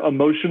deeper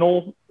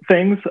emotional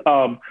things.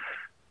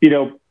 You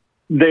know,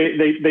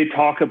 they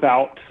talk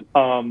about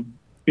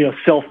you know,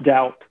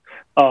 self-doubt.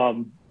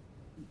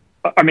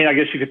 I mean, I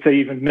guess you could say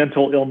even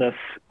mental illness,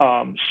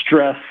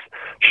 stress,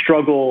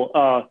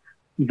 struggle,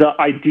 the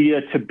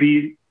idea to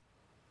be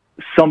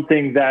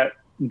something that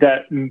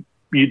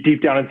you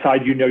deep down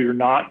inside, you know, you're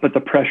not, but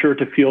the pressure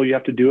to feel you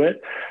have to do it.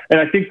 And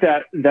I think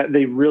that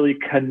they really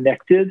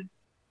connected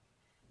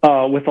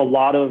with a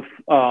lot of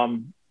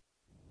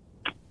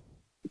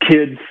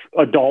kids,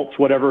 adults,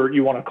 whatever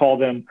you want to call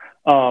them,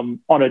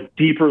 on a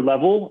deeper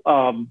level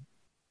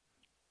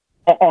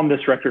on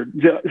this record.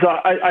 So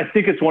I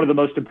think it's one of the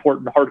most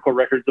important hardcore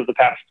records of the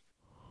past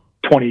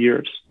 20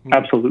 years.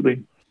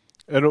 Absolutely.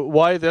 And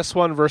why this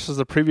one versus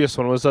the previous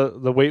one? Was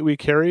that The Weight We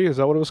Carry? Is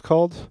that what it was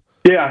called?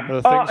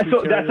 Yeah.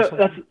 So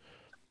that's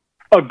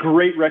a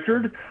great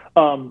record.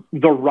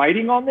 The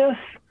writing on this,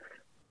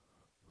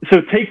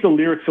 so take the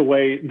lyrics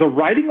away, the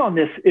writing on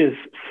this is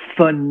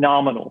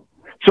phenomenal.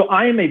 So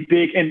I am a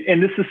big,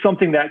 and this is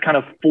something that kind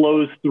of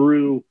flows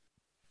through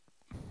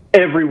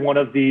every one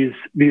of these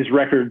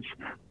records.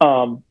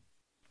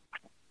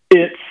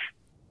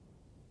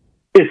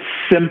 It's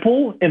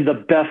simple in the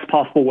best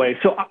possible way.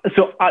 So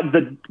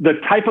the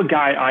type of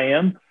guy I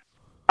am,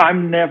 I've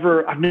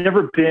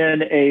never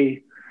been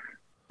a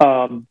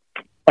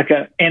like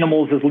a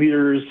animals as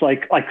leaders,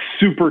 like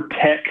super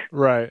tech,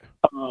 right?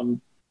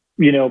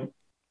 You know,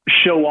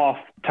 show off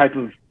type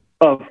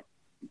of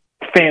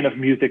fan of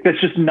music. That's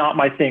just not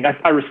my thing.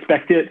 I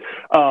respect it.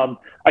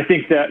 I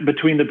think that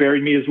Between the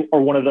Buried Me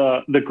are one of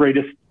the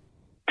greatest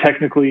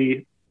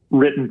technically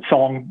written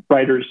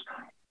songwriters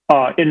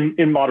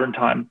in modern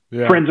time.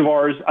 Yeah. Friends of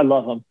ours, I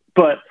love them.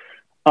 But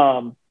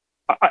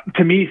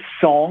to me,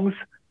 songs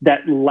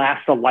that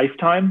last a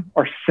lifetime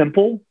are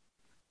simple.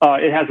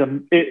 It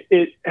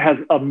has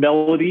a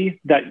melody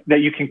that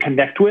you can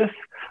connect with.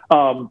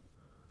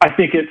 I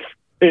think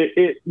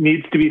it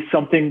needs to be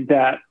something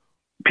that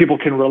people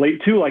can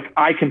relate to. Like,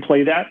 I can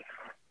play that.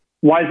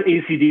 Why is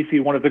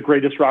AC/DC one of the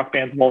greatest rock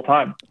bands of all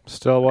time?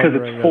 Still because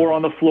it's four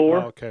on the floor.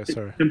 Oh, okay,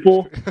 sorry. It's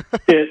simple.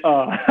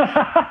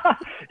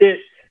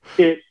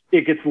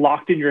 It gets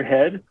locked in your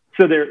head.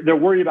 So they're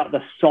worried about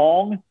the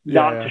song,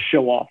 not to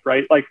show off,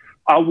 right? Like,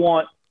 I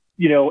want,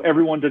 you know,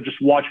 everyone to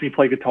just watch me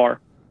play guitar.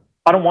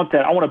 I don't want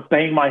that. I want to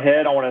bang my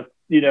head. I want to,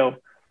 you know,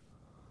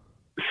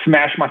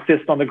 smash my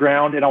fist on the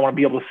ground, and I want to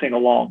be able to sing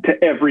along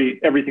to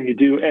everything you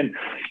do. And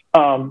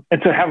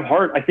to Have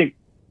Heart, I think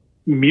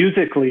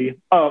musically,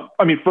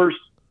 first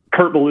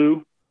Kurt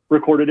Ballou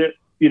recorded it.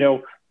 You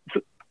know,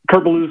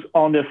 Kurt Ballou's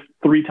on this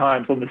 3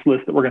 times on this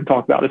list that we're going to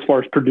talk about as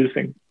far as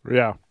producing.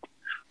 Yeah.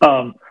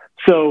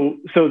 So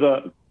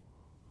the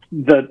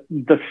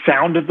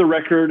sound of the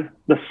record,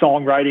 the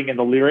songwriting, and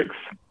the lyrics,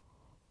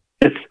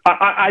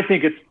 I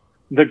think it's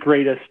the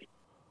greatest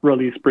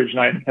release Bridge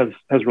Nine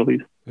has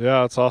released.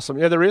 Yeah, that's awesome.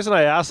 Yeah, the reason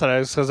I asked that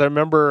is because I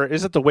remember,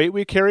 is it The Weight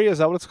We Carry? Is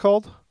that what it's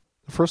called?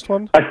 The first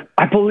one?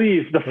 I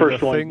believe the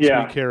first one. Things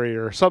We Carry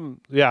or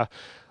some. Yeah,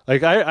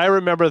 like I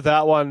remember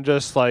that one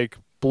just like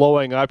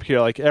blowing up here.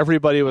 Like,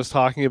 everybody was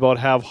talking about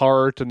Have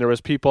Heart, and there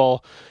was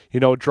people, you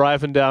know,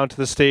 driving down to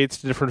the States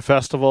to different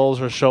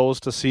festivals or shows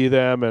to see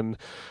them. And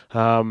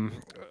I'm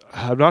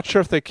not sure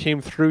if they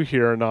came through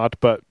here or not,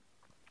 but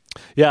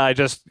yeah, I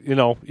just, you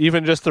know,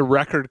 even just the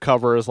record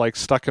cover is like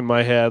stuck in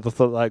my head with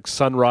the like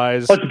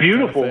sunrise. That's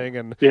beautiful.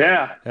 Kind of thing.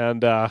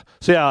 And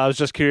so yeah, I was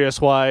just curious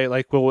why,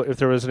 like, well, if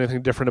there was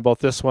anything different about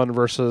this one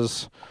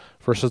versus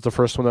the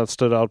first one that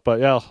stood out. But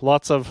yeah,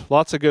 lots of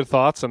good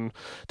thoughts, and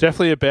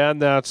definitely a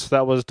band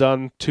that was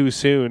done too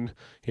soon.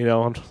 You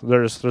know,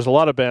 there's a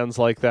lot of bands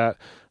like that.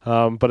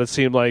 But it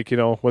seemed like, you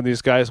know, when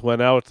these guys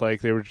went out, like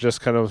they were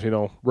just kind of, you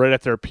know, right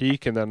at their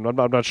peak, and then I'm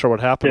not sure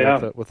what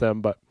happened with them,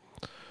 but.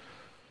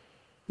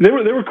 They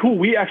were cool.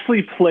 We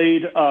actually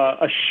played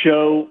a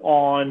show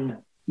on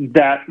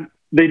that.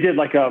 They did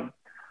like a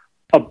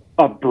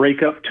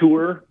breakup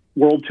tour,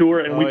 world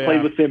tour, and we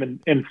played with them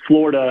in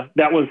Florida.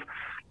 That was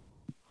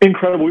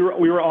incredible.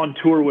 We were on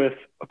tour with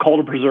Call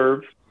to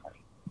Preserve,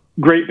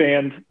 great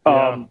band.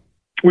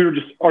 We were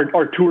just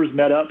our tours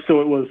met up,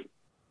 so it was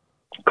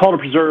Call to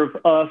Preserve,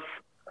 us,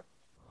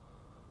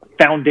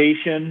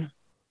 Foundation,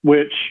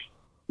 which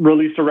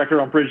released a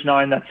record on Bridge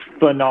Nine that's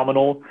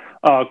phenomenal.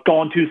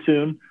 Gone Too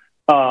Soon.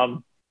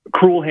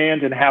 Cruel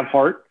Hand, and Have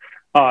Heart.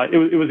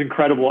 It was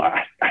incredible.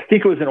 I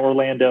think it was in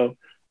Orlando.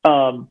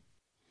 And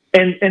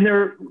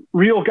they're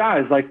real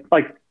guys. Like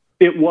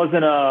it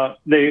wasn't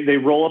they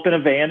roll up in a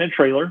van and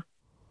trailer.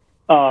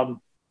 The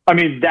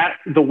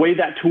way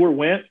that tour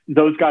went,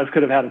 those guys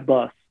could have had a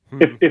bus.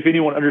 If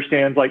anyone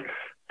understands like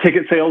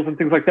ticket sales and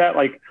things like that,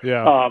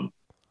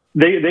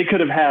 they could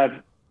have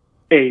had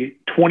a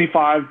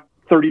 $25,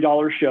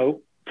 $30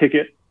 show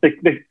ticket. They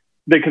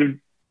could have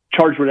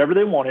charged whatever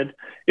they wanted.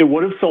 It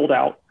would have sold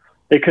out.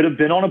 They could have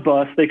been on a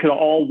bus. They could have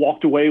all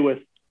walked away with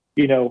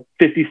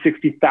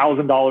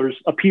 $50,000-$60,000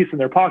 a piece in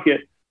their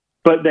pocket,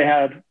 but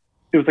it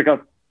was like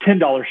a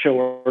 $10 show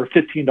or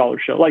 $15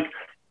 show. Like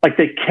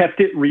they kept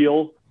it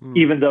real,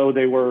 even though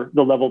they were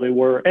the level they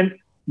were. And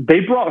they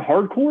brought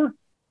hardcore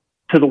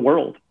to the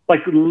world,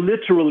 like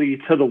literally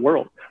to the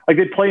world. Like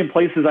they play in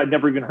places I'd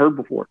never even heard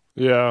before.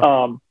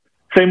 Yeah.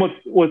 Same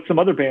with some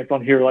other bands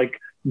on here. Like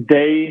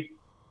I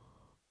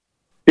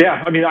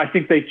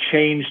think they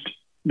changed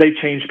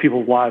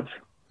people's lives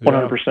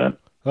 100%.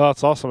 Oh,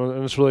 that's awesome.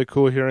 And it's really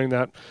cool hearing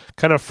that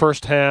kind of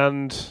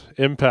firsthand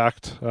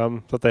impact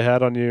that they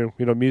had on you,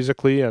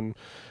 musically and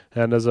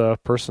as a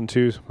person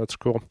too. That's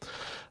cool.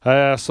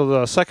 So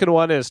the second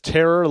one is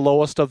Terror,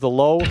 Lowest of the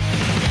Low.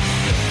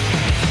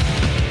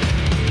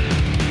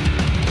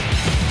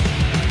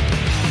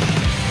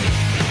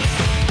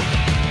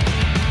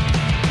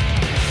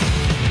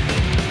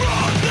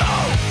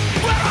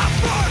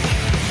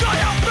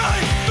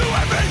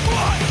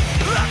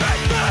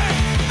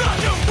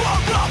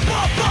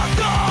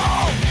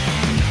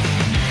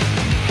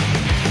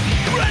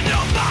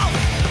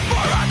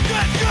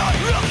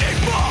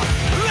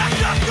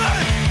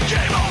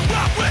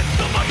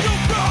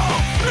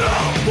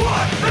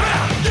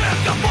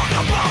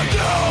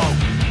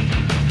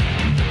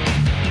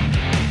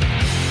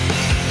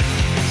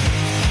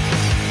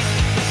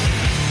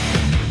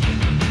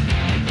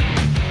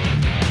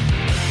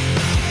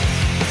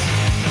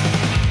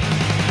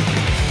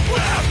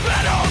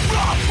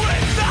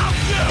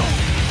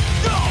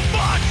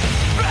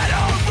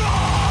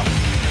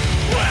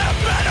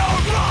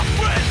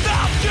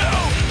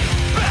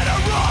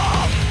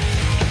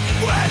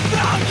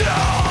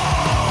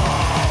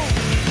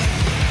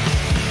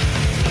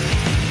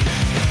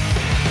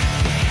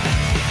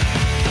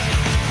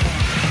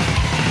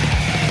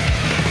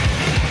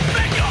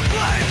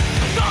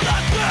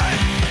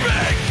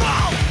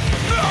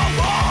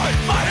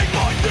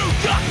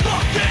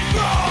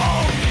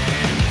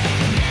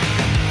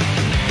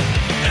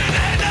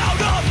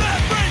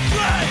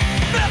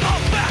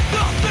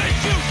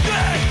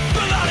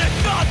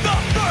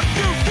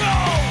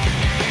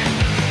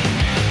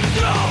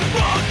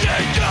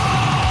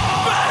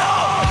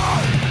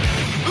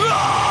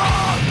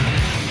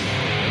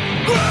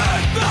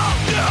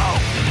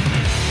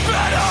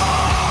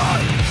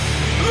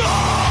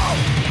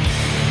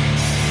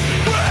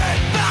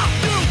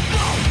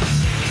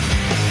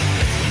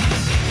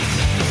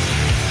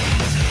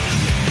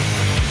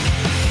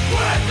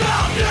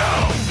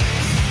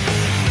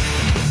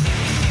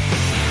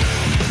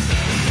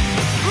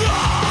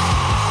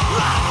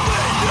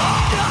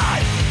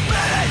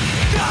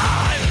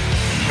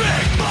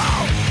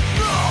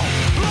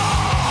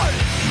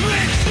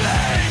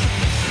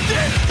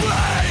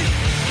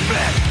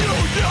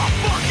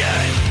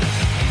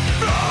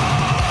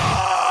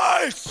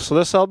 So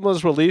this album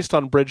was released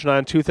on Bridge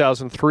 9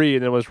 2003,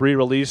 and it was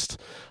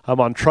re-released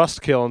on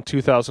Trustkill in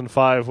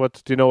 2005. Do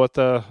you know what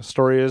the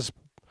story is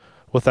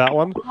with that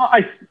one?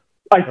 I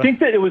think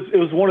that it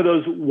was one of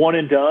those one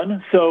and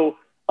done. So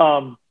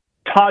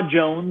Todd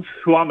Jones,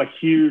 who I'm a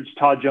huge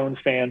Todd Jones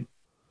fan,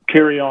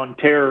 Carry On,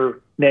 Terror,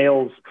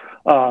 Nails,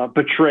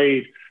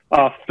 Betrayed,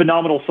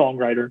 phenomenal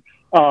songwriter,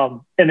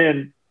 and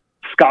then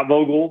Scott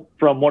Vogel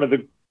from one of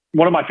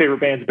my favorite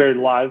bands, Buried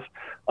Alive.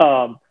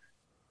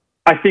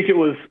 I think it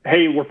was,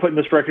 hey, we're putting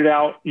this record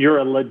out. You're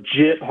a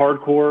legit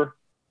hardcore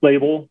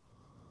label.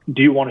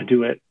 Do you want to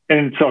do it?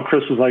 And so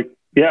Chris was like,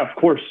 yeah, of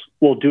course,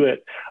 we'll do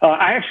it.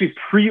 I actually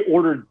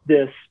pre-ordered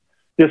this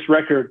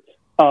record.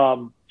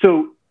 So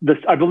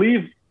I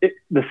believe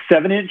the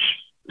 7-inch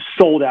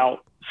sold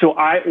out. So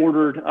I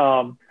ordered,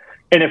 and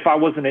if I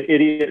wasn't an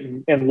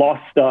idiot and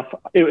lost stuff,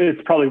 it was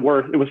probably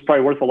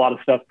worth a lot of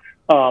stuff.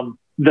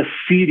 The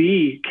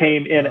CD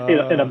came in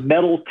a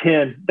metal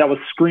tin that was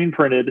screen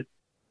printed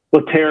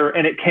with Terror,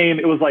 and it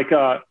was like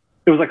a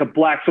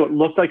black, so it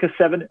looked like a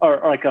 7 or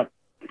like a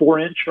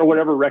 4-inch or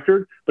whatever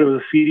record, but it was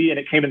a CD and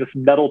it came in this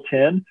metal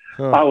tin.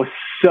 Huh. I was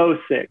so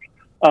sick.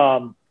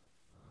 I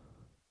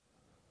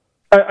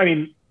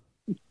mean,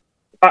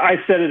 I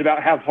said it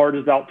about Have Heart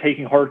is about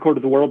taking hardcore to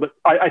the world, but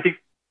I think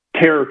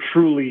Terror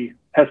truly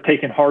has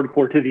taken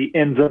hardcore to the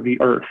ends of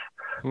the earth.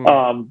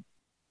 Hmm.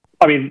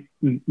 I mean,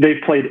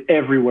 they've played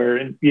everywhere,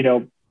 and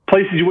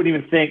places you wouldn't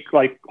even think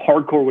like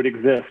hardcore would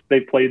exist.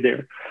 They played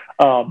there.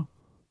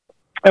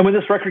 And when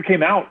this record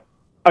came out,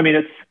 I mean,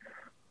 it's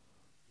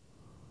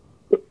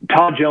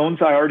Todd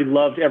Jones. I already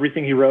loved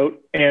everything he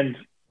wrote, and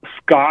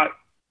Scott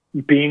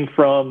being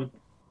from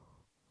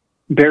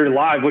Buried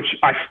Alive, which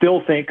I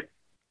still think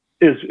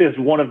is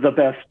one of the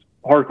best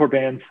hardcore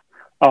bands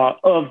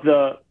of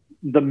the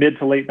mid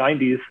to late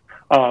 90s.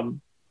 Why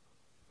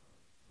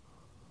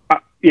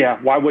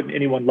wouldn't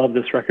anyone love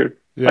this record?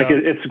 Yeah. Like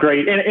it's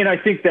great, and I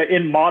think that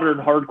in modern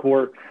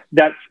hardcore,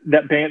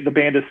 the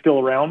band is still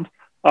around.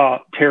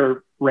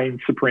 Terror reigns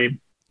supreme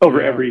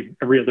over every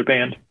other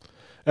band.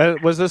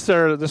 And was this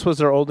was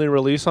their only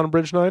release on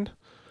Bridge 9?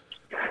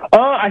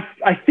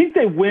 I think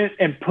they went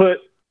and put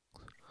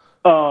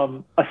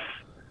an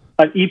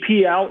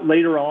EP out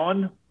later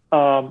on,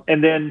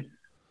 and then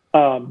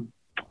I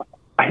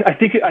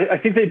think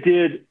they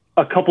did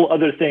a couple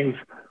other things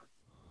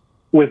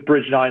with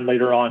Bridge 9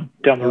 later on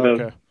down the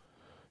road. Okay.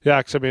 Yeah,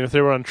 because I mean, if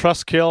they were on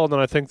Trustkill, and then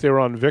I think they were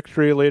on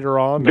Victory later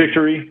on.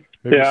 Victory,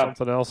 maybe yeah.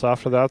 something else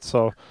after that.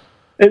 So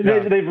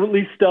they've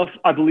released stuff,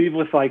 I believe,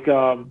 with like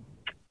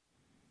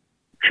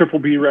Triple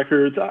B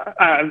Records.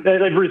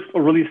 They've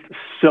released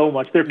so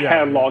much. Their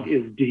catalog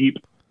is deep.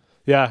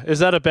 Yeah, is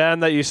that a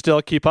band that you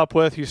still keep up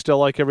with? You still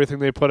like everything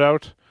they put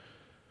out?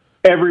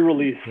 Every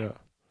release,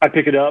 I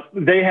pick it up.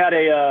 They had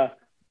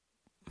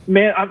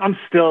man, I'm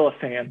still a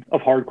fan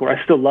of hardcore.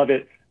 I still love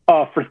it.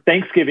 For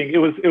Thanksgiving, it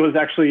was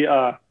actually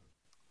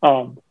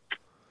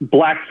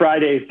Black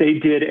Friday. They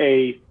did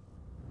a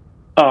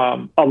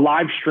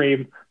live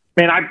stream.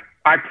 Man,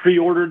 I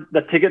pre-ordered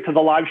the ticket to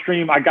the live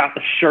stream. I got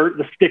the shirt,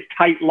 the stick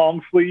tight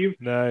long sleeve.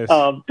 Nice.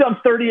 I'm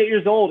 38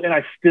 years old, and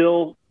I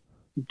still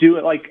do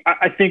it. Like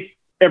I think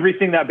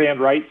everything that band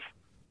writes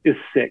is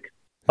sick.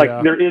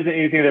 Like there isn't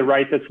anything they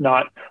write that's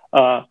not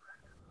on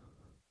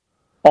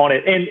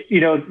it. And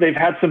they've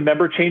had some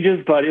member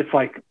changes, but it's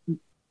like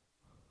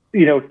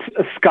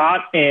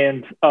Scott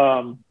and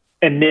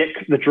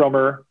Nick, the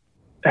drummer,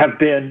 have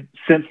been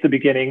since the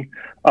beginning.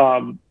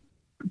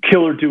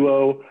 Killer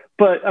duo,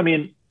 but I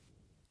mean,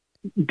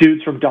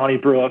 dudes from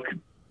Donnybrook,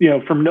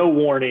 from No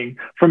Warning,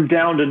 from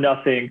Down to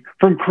Nothing,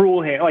 from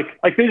Cruel Hand,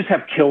 like they just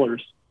have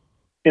killers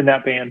in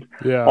that band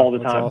all the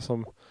time. That's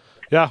awesome.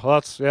 Yeah, well,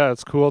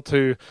 it's cool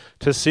to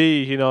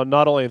see,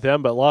 not only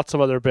them, but lots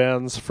of other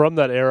bands from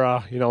that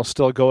era,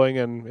 still going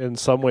in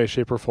some way,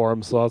 shape, or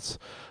form. So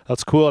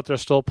that's cool that they're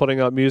still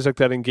putting out music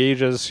that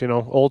engages,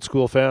 old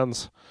school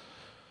fans.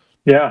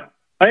 Yeah,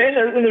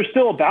 and they're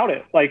still about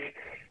it.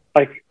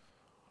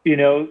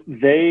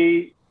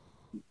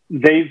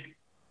 They've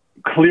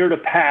cleared a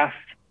path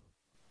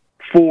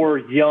for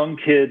young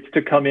kids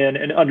to come in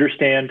and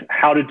understand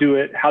how to do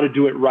it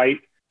right.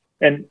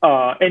 And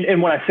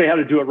when I say how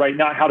to do it right,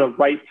 not how to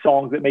write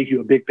songs that make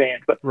you a big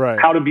band, but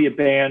how to be a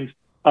band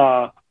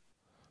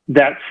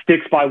that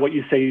sticks by what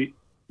you say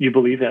you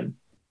believe in.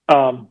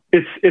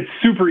 It's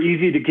super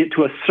easy to get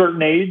to a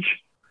certain age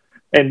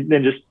and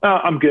then just,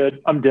 I'm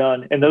good, I'm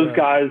done. And those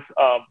guys,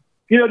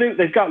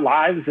 they've got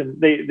lives and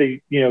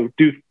they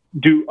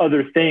do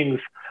other things,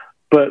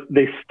 but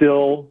they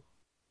still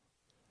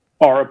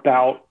are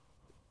about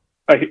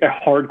a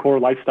hardcore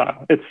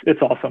lifestyle.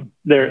 It's awesome.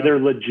 They're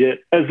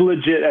legit as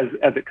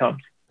it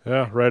comes.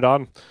 Yeah, right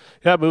on.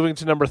 Yeah, moving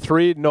to number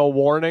 3, No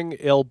Warning,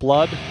 Ill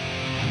Blood.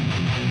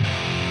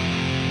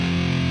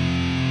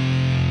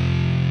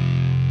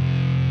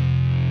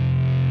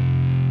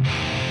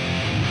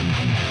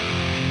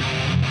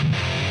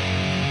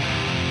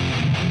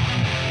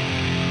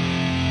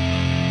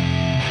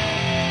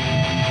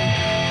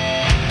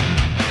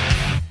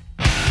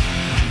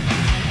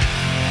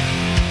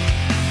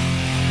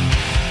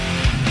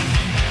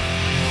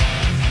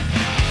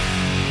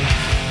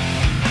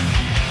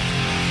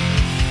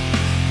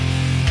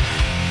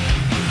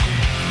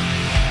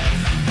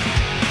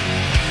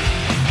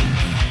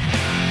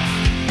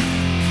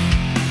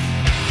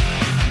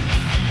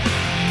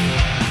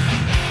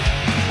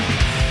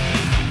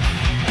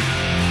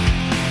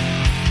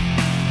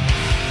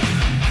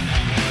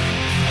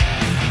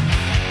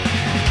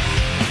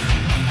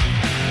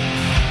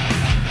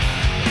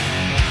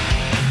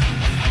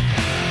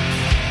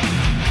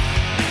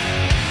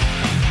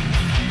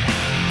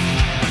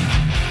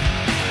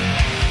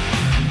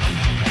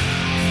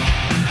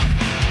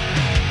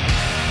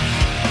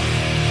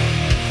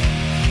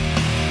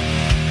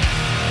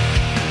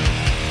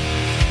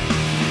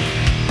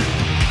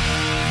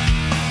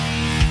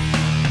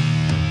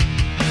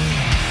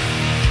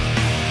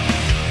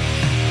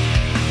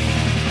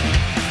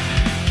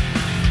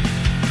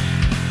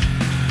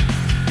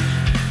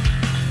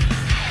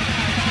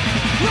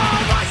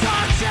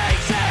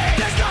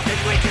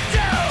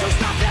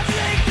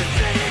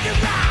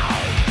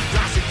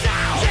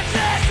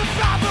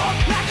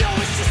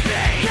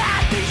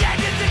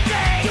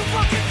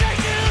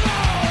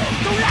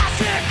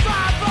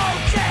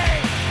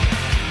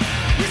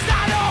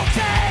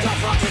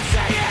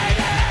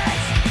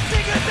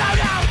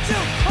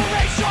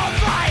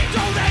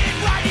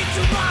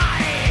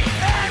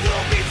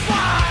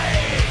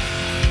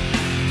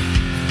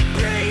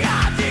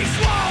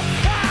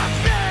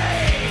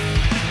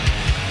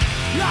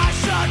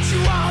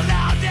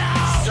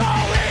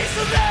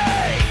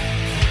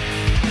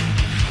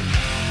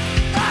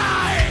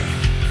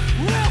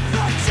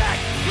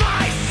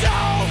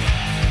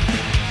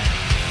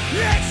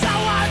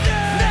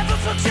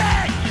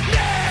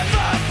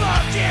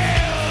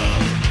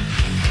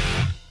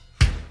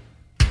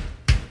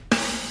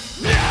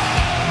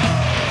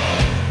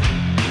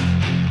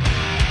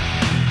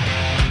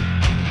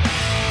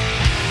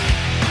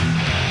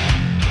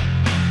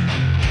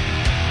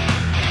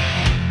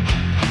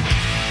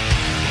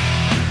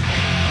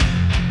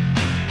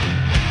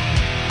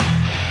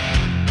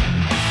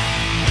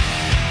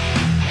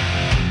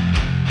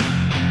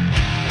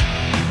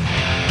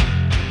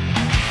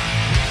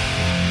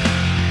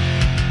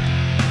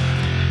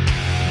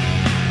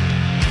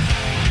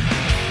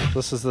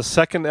 This is the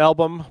second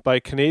album by a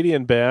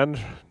Canadian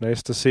band.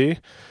 Nice to see.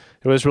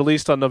 It was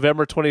released on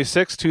November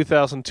 26,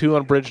 2002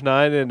 on Bridge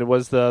 9, and it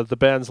was the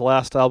band's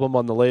last album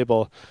on the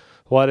label.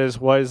 Why does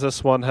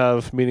this one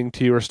have meaning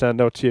to you or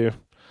stand out to you?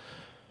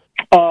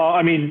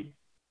 I mean,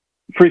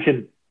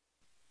 freaking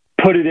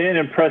put it in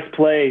and press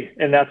play,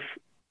 and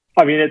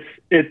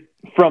it's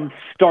from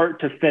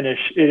start to finish.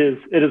 It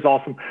is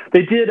awesome.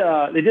 They did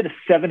a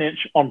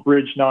 7-inch on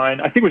Bridge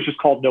 9. I think it was just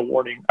called No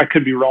Warning. I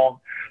could be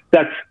wrong.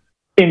 That's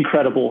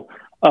incredible.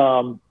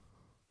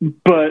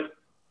 But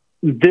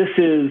this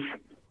is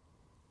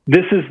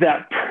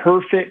that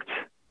perfect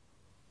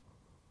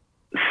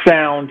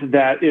sound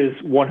that is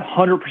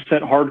 100%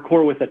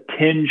 hardcore with a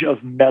tinge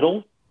of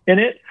metal in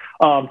it.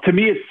 To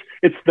me,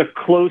 it's the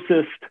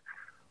closest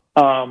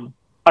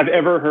I've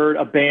ever heard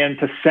a band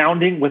to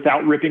sounding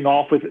without ripping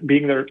off with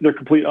being their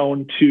complete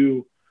own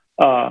to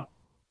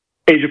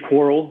Age of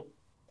Quarrel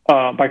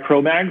by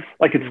Cro-Mags.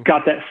 Like, it's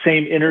got that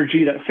same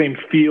energy, that same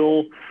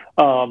feel,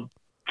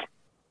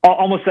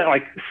 almost that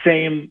like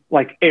same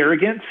like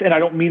arrogance, and I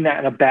don't mean that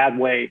in a bad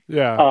way.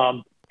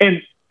 Yeah.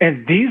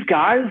 And these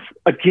guys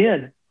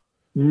again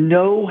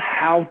know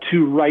how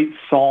to write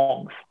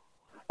songs.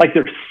 Like,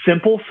 they're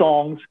simple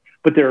songs,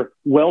 but they're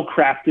well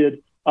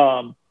crafted.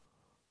 I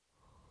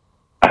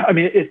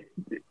mean,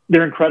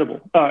 they're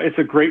incredible. It's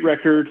a great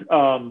record.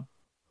 A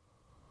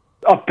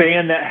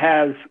band that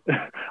has,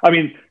 I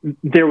mean,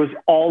 there was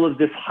all of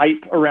this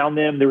hype around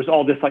them. There was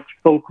all this like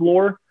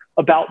folklore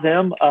about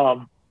them.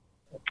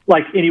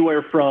 Like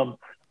anywhere from,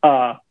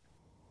 I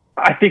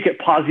think at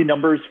Posse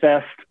Numbers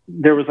Fest,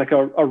 there was like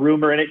a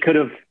rumor, and it could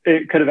have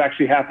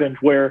actually happened,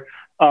 where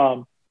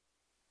the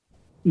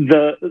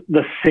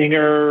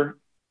singer,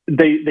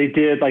 they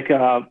did like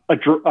I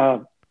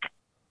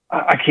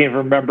can't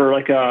remember,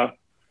 like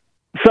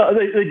so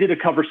they did a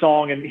cover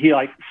song, and he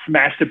like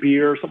smashed a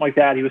beer or something like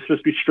that. He was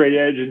supposed to be straight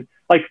edge, and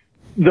like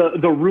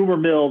the rumor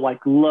mill like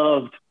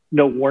loved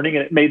No Warning,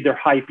 and it made their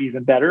hype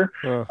even better.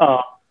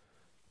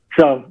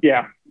 So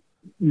yeah,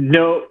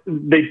 no,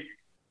 they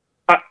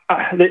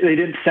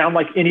didn't sound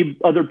like any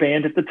other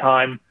band at the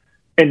time,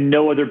 and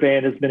no other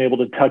band has been able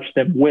to touch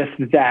them with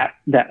that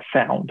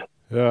sound.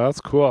 Yeah,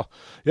 that's cool.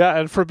 Yeah,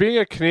 and for being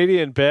a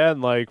Canadian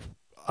band, like,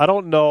 I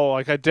don't know,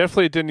 like, I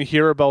definitely didn't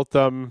hear about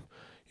them,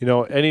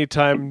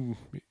 anytime,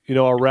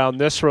 around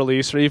this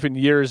release or even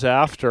years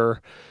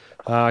after.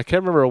 I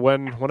can't remember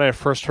when I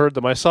first heard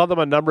them. I saw them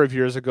a number of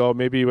years ago,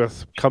 maybe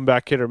with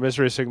Comeback Kid or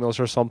Misery Signals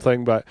or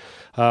something. But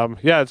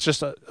yeah, it's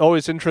just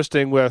always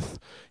interesting with,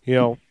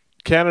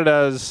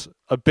 Canada's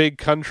a big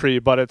country,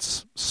 but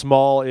it's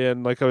small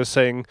in, like I was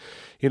saying,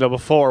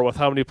 before, with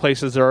how many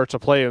places there are to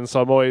play in.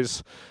 So I'm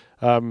always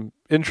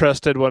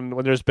interested when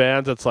there's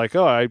bands that's like,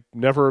 oh, I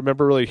never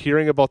remember really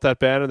hearing about that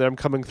band and them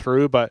coming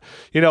through. But,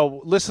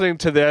 listening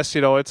to this,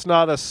 it's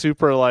not a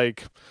super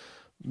like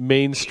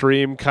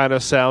mainstream kind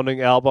of sounding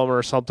album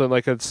or something.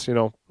 Like, it's,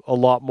 a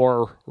lot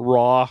more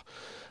raw.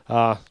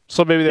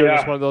 So maybe they're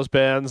just one of those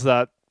bands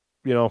that,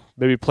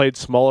 maybe played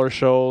smaller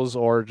shows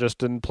or just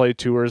didn't play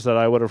tours that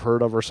I would have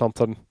heard of or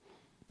something.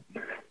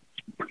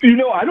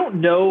 I don't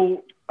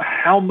know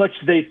how much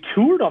they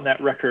toured on that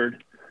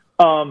record.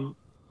 I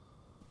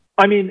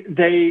mean,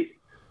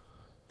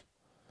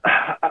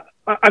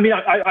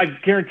 I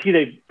guarantee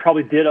they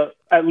probably did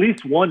at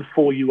least one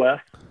full U.S.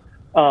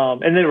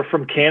 And they were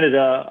from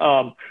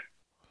Canada.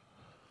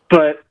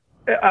 But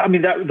I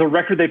mean, the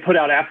record they put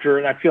out after,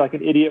 and I feel like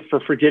an idiot for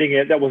forgetting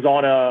it, that was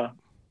on a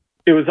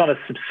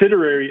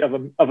subsidiary of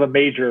a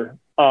major,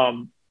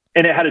 and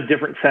it had a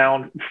different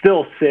sound.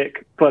 Still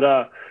sick, but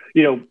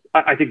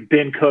I think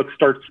Ben Cook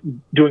starts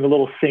doing a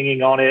little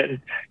singing on it,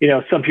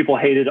 and some people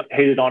hated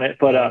on it,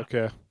 but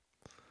okay.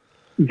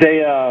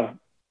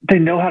 They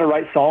know how to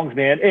write songs,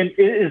 man, and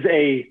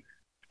it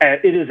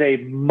is a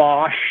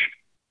mosh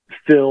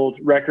filled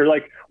record.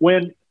 Like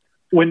when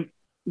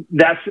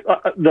that's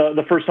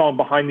the first song,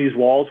 Behind These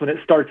Walls, when it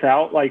starts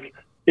out, like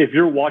if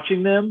you're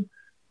watching them,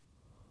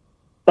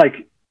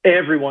 like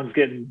everyone's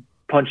getting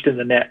punched in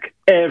the neck,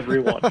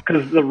 everyone,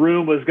 because the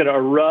room was going to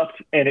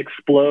erupt and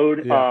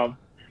explode. Yeah.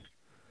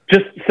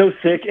 Just so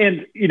sick.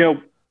 And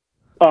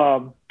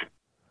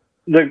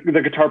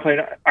the guitar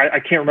player, I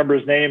can't remember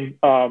his name,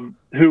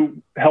 who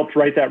helped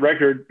write that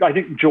record. I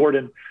think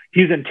Jordan,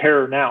 he's in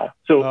Terror now.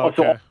 So, okay.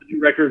 So all the new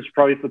records,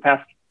 probably for the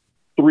past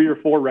 3 or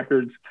 4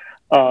 records,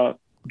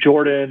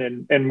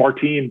 Jordan and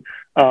Martine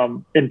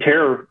in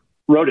Terror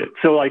wrote it.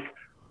 So like,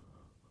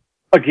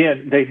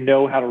 again, they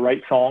know how to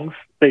write songs.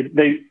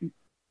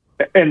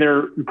 And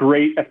they're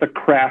great at the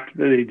craft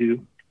that they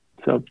do.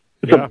 So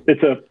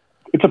it's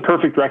a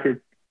perfect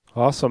record.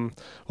 Awesome.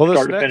 Well,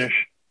 start to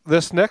finish.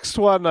 This next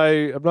one,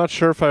 I'm not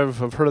sure if I've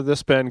heard of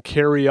this band,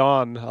 Carry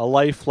On, A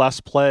Life Less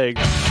Plagued.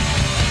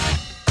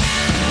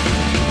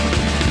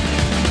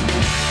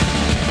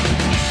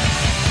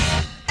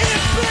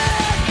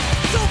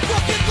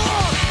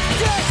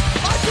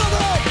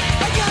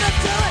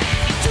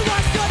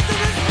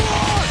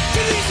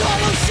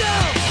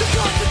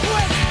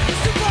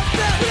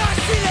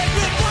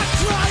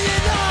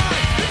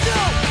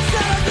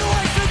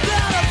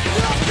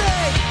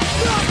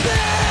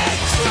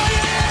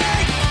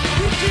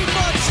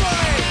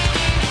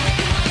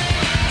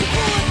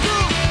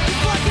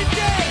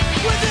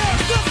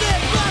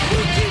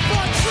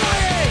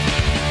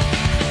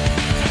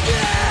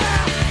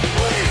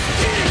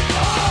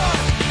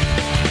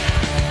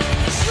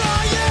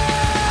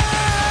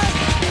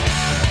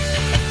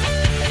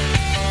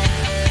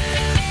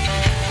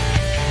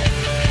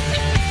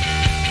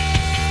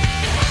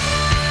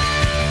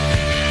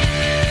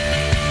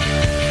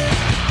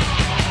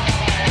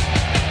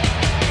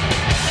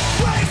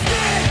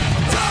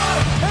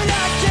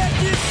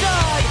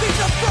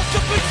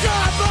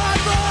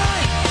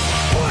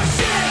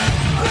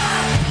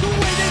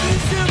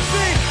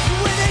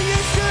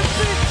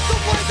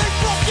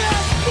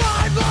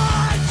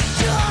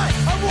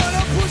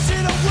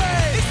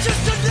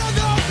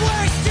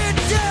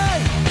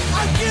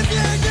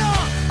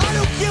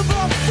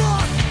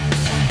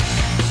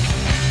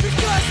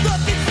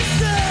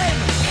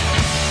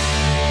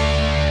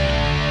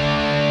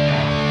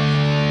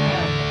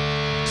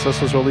 Lyrics.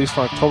 This was released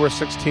on October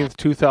 16th,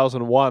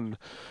 2001.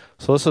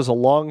 So this is a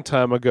long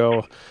time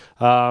ago.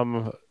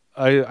 I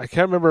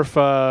can't remember if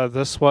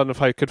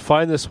if I could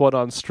find this one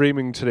on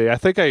streaming today. I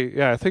think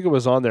it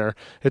was on there.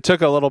 It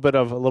took a little bit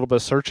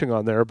of searching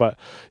on there, but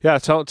yeah,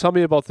 tell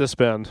me about this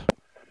band.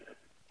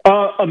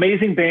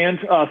 Amazing band.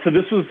 So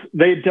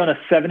they'd done a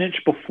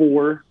 7-inch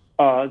before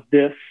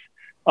this,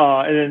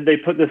 and then they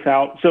put this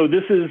out. So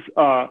this is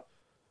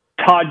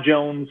Todd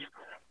Jones.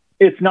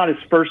 It's not his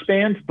first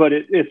band, but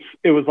it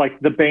was like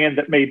the band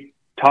that made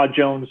Todd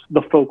Jones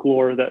the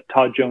folklore that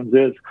Todd Jones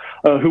is,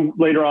 who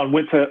later on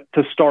went to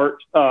start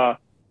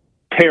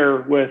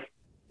Terror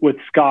with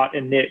Scott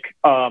and Nick.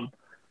 Awesome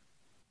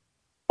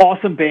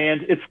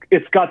band.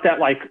 It's got that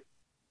like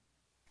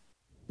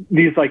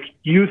these like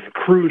youth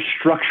crew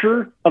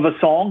structure of a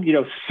song,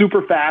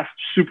 super fast,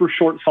 super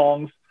short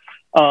songs.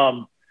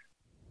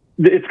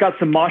 It's got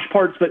some mosh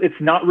parts, but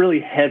it's not really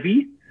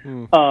heavy.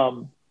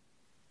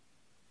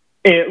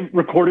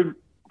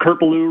 Kurt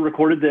Ballou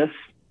recorded this,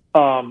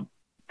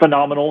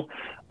 phenomenal.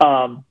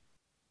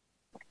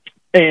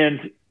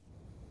 And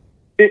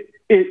it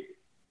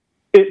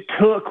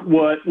took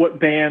what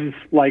bands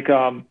like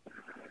 10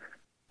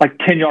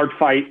 Yard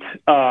Fight,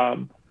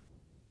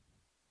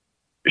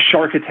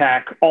 Shark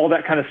Attack, all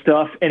that kind of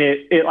stuff. And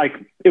it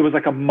was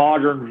like a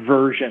modern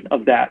version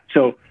of that.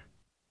 So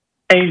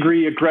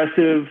angry,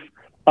 aggressive,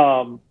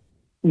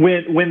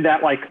 when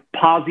that like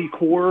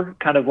posi-core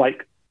kind of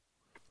like,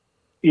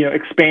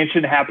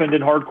 expansion happened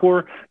in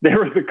hardcore, they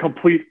were the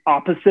complete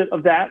opposite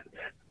of that.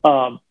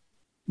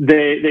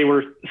 They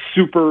were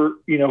super,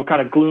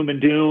 kind of gloom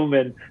and doom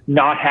and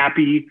not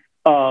happy.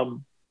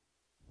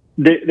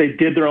 They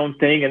did their own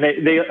thing, and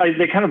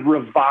they kind of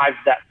revived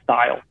that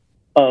style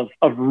of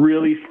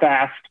really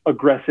fast,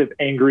 aggressive,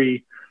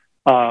 angry,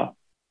 punk-laced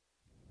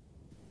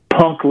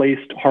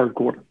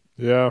hardcore.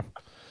 Yeah.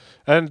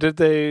 And did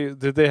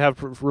they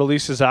have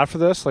releases after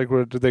this? Like,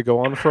 did they go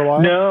on for a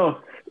while? No.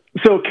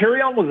 So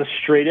Carry On was a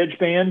straight edge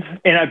band,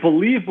 and I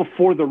believe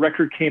before the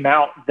record came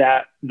out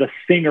that the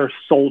singer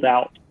sold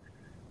out.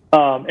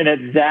 And at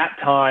that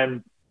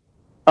time,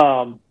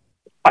 I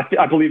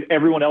believe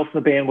everyone else in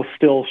the band was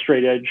still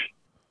straight edge.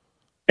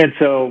 And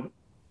so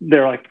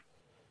they're like,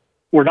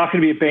 we're not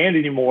going to be a band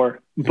anymore.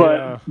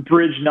 But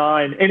Bridge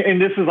 9,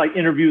 and this is like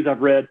interviews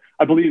I've read,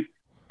 I believe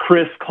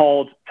Chris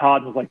called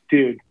Todd and was like,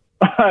 dude,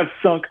 I've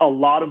sunk a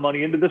lot of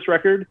money into this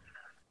record.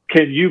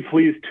 Can you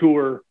please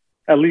tour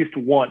at least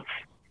once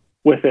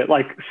with it,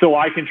 like, so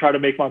I can try to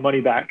make my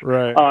money back.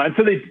 Right. And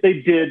so they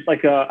did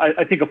like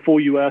I think a full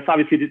US.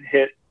 Obviously didn't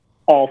hit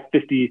all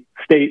 50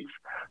 states,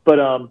 but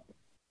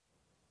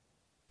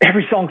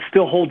every song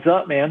still holds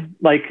up, man.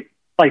 Like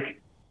I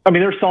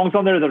mean, there's songs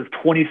on there that are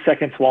 20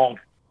 seconds long,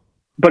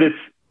 but it's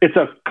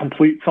a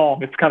complete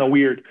song. It's kind of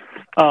weird.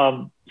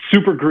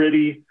 Super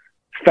gritty,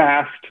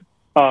 fast.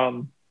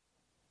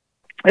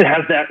 It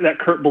has that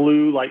Kurt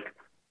Ballou like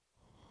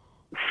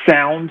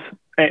sound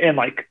and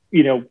like,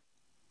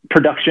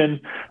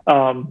 production.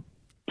 So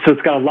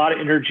it's got a lot of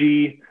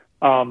energy,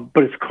 but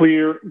it's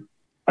clear.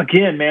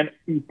 Again, man,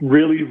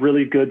 really,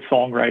 really good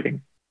songwriting.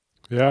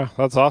 Yeah,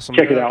 that's awesome.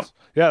 Check it out.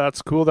 Yeah,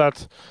 that's cool.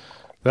 That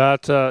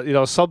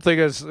something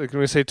is, like, when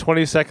we say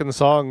 20-second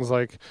songs,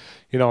 like,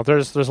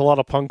 there's a lot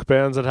of punk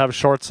bands that have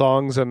short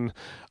songs, and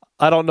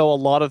I don't know a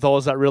lot of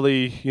those that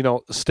really,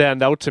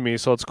 stand out to me.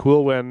 So it's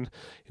cool when,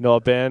 a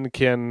band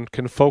can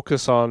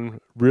focus on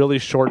really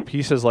short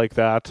pieces like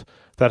that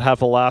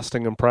have a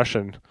lasting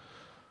impression.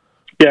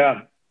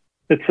 Yeah,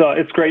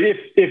 it's great.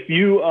 If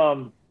you,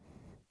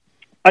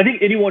 I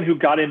think anyone who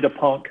got into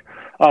punk,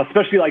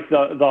 especially like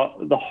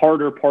the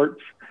harder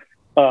parts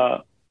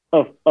of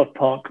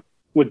punk,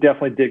 would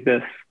definitely dig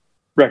this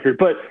record.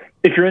 But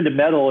if you're into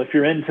metal, if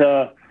you're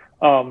into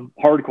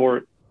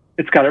hardcore,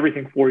 it's got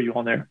everything for you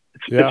on there.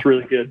 It's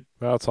really good.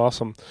 That's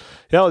awesome.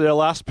 Yeah, the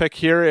last pick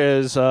here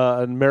is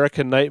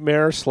American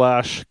Nightmare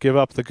 / Give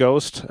Up the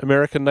Ghost.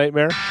 American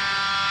Nightmare.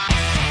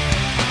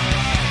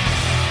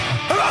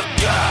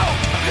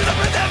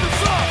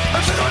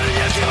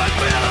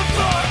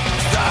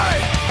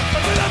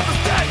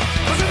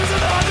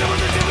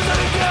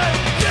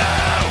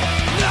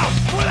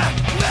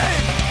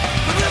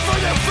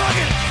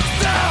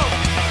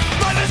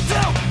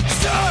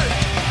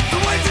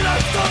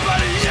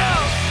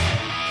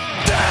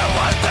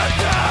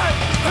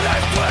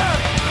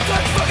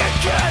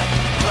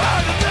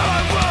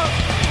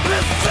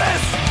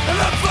 And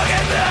I'm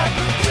fucking there.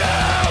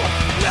 No!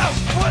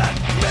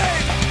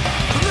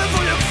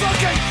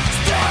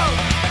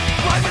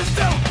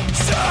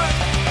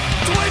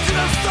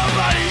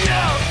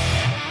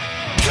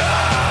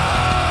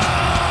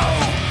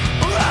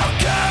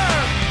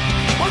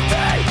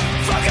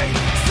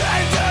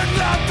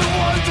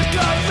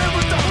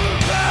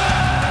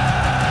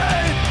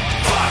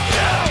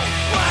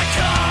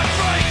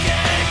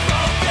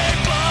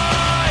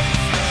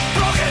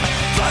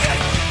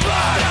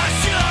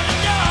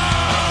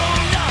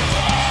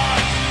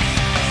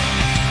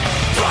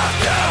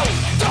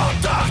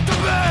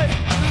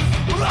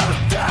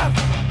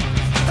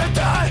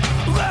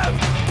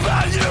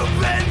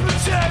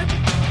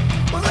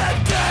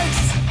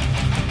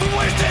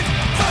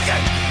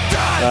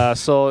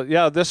 So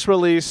yeah, this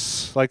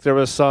release, like there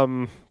was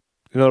some,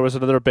 there was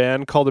another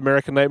band called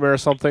American Nightmare or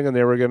something, and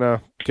they were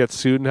gonna get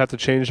sued and have to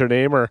change their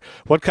name, or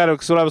what kind of?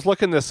 Because when I was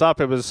looking this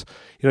up, it was,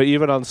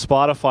 even on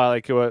Spotify,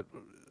 like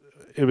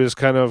it was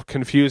kind of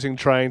confusing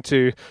trying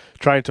to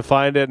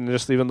find it, and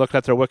just even looking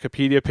at their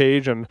Wikipedia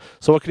page. And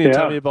so, what can you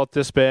tell me about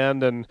this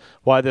band and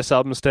why this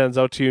album stands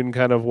out to you, and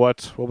kind of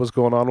what was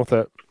going on with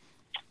it?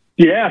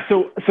 Yeah.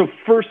 So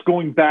first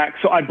going back,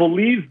 so I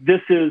believe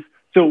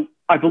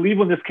I believe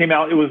when this came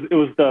out, it was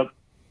the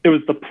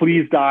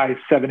Please Die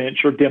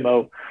 7-inch or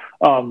demo.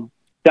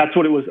 That's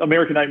what it was.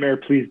 American Nightmare,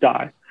 Please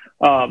Die.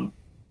 And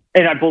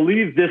I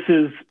believe this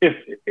is,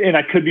 and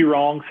I could be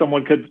wrong,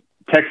 someone could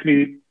text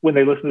me when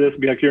they listen to this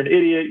and be like, you're an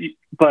idiot.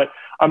 But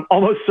I'm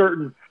almost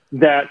certain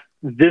that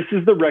this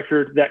is the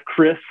record that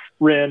Chris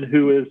Wren,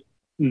 who is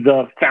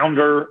the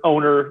founder,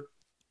 owner,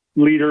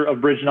 leader of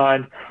Bridge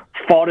 9,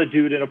 fought a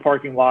dude in a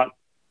parking lot,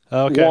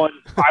 won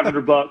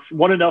 $500,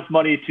 won enough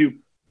money to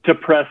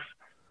press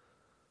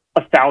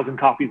 1,000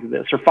 copies of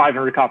this, or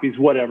 500 copies,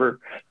 whatever,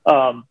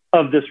 of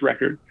this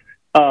record.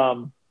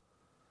 And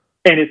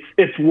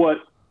it's what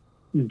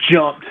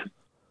jumped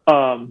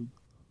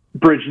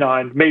Bridge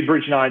 9, made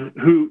Bridge 9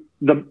 who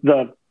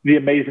the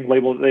amazing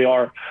label that they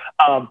are.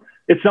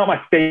 It's not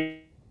my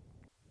favorite,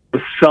 it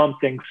was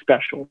something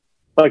special.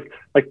 Like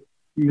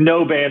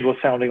no band was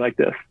sounding like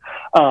this.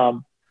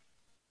 And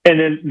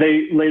then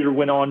they later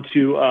went on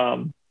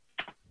to,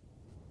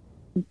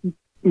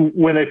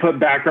 when they put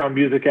background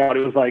music out,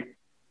 it was like,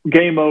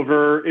 game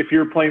over. If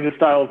you're playing this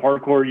style of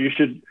hardcore, you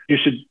should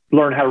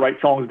learn how to write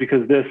songs,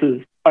 because this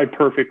is a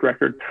perfect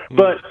record.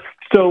 But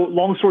so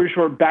long story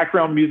short,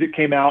 background music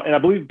came out, and I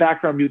believe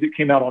background music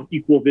came out on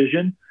Equal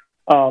Vision.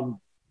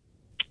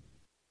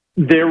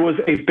 There was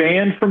a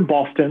band from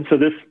Boston. So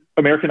this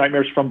American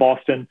Nightmare's from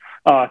Boston.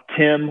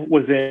 Tim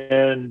was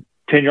in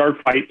 10 Yard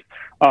Fight,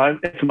 and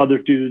some other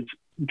dudes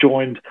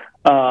joined,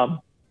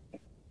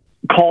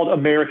 called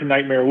American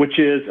Nightmare, which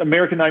is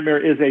American Nightmare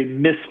is a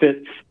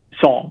Misfits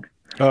song.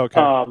 Oh, okay.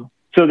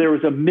 So there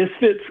was a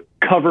Misfits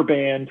cover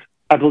band,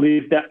 I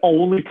believe, that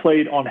only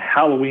played on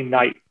Halloween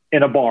night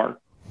in a bar,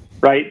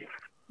 right?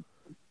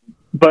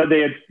 But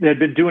they had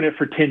been doing it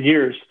for 10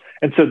 years.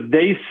 And so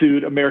they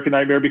sued American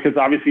Nightmare because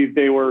obviously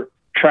they were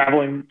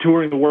traveling,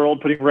 touring the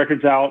world, putting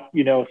records out,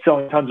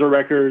 selling tons of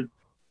records.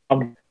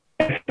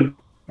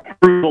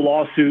 Through the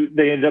lawsuit,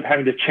 they ended up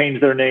having to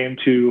change their name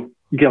to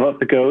Give Up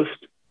the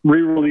Ghost,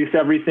 re-release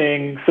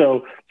everything.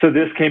 So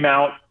this came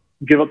out,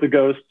 Give Up the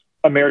Ghost,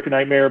 American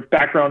Nightmare.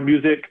 Background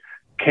music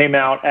came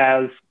out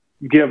as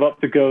Give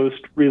Up the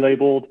Ghost,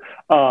 relabeled.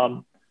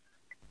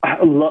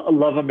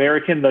 Love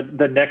American,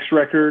 the next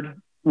record,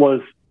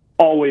 was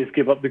always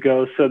Give Up the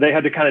Ghost. So they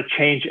had to kind of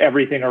change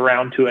everything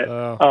around to it.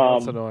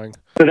 That's annoying.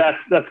 So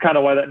that's kind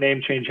of why that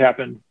name change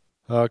happened.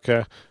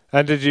 Okay.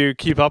 And did you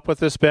keep up with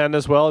this band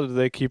as well? Did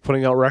they keep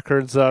putting out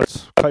records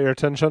that caught your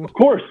attention? Of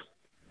course.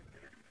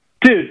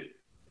 Dude,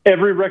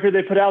 every record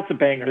they put out's a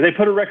banger. They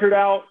put a record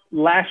out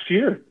last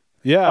year.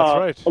 Yeah, that's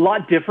right. A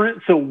lot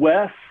different. So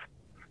Wes,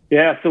 who is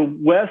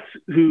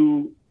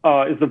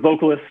the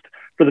vocalist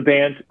for the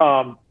band,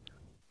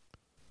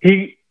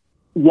 he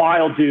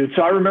wild dude.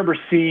 So I remember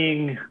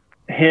seeing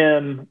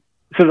him.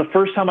 So the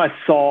first time I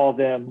saw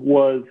them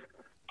was,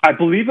 I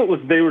believe it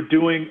was, they were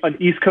doing an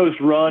East Coast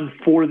run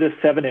for this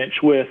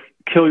 7-inch with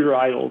Kill Your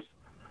Idols.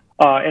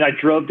 And I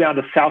drove down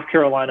to South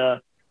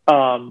Carolina.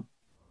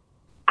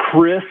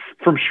 Chris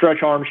from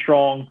Stretch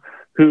Armstrong,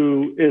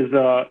 who is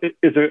a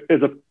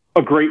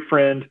great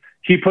friend,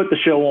 he put the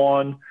show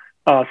on.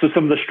 So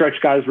some of the Stretch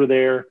guys were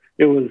there.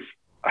 It was,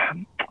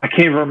 I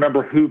can't even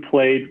remember who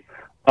played.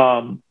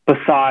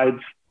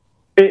 Besides,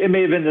 it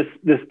may have been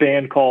this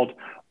band called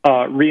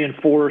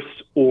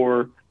Reinforced,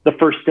 or The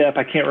First Step,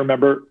 I can't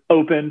remember,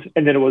 opened,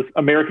 and then it was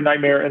American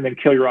Nightmare and then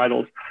Kill Your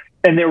Idols.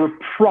 And there were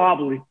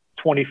probably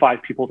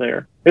 25 people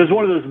there. It was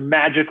one of those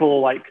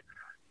magical, like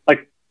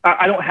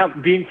I don't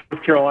have, being from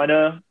North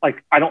Carolina,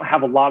 like I don't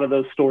have a lot of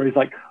those stories.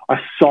 Like I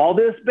saw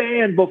this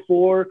band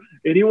before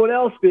anyone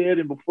else did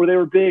and before they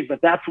were big, but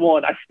that's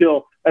one that's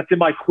in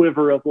my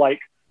quiver of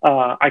like,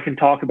 I can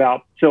talk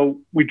about.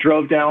 So we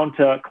drove down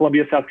to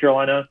Columbia, South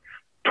Carolina,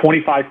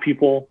 25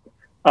 people.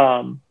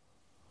 And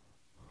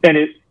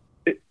it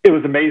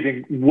was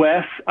amazing.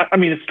 Wes, I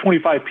mean, it's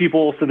 25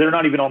 people, so they're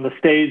not even on the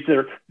stage.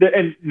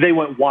 And they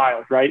went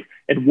wild, right?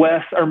 And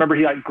Wes, I remember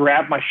he like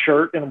grabbed my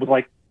shirt and was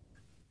like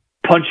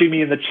punching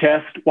me in the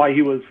chest while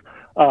he was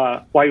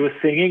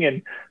singing,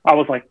 and I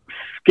was like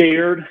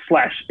scared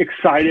 /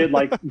 excited,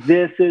 like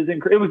this is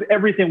it was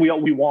everything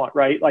we want,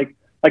 right? Like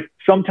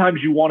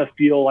sometimes you want to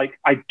feel like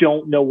I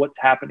don't know what's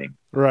happening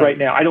right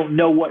now. I don't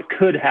know what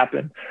could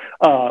happen,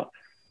 and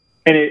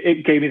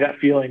it gave me that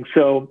feeling.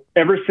 So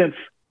ever since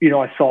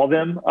I saw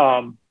them,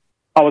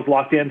 I was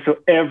locked in. So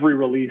every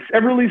release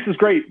is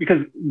great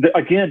because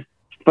again,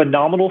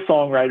 phenomenal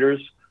songwriters,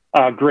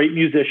 great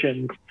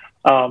musicians.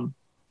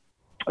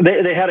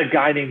 They had a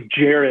guy named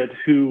Jared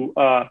who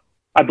I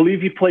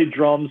believe he played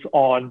drums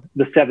on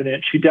the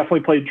 7-inch. He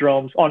definitely played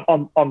drums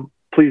on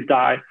Please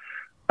Die.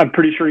 I'm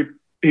pretty sure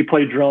he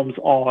played drums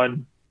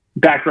on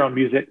background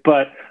music,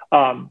 but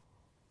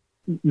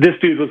this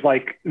dude was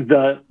like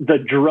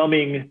the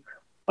drumming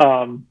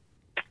god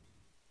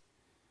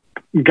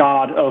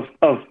of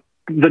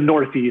the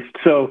Northeast.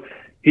 So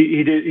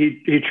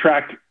he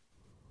tracked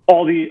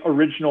all the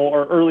original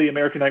or early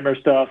American Nightmare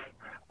stuff,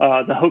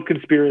 the Hope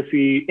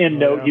Conspiracy, End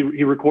Note. Yeah.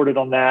 He recorded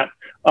on that.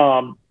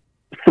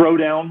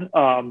 Throwdown.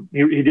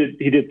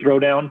 He did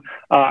Throwdown.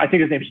 I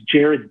think his name's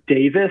Jared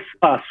Davis.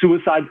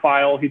 Suicide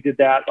File. He did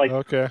that. Like,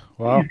 okay,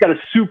 wow. He's got a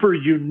super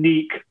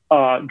unique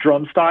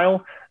drum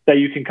style that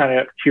you can kind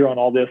of hear on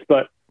all this.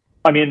 But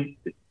I mean,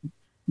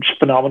 just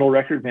phenomenal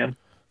record, man.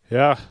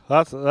 Yeah,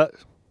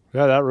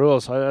 that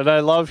rules. And I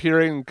love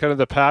hearing kind of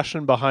the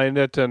passion behind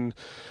it. And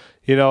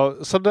you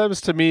know,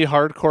 sometimes to me,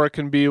 hardcore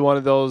can be one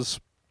of those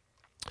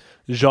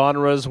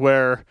genres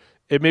where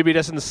it maybe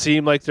doesn't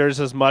seem like there's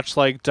as much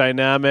like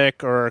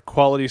dynamic or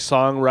quality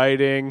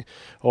songwriting,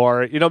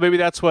 or, you know, maybe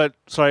that's what,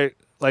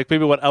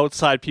 maybe what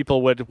outside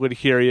people would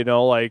hear, you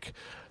know, like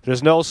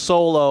there's no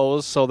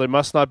solos, so they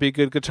must not be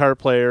good guitar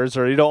players,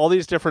 or, you know, all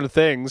these different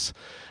things.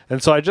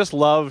 And so I just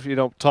love, you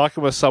know,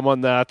 talking with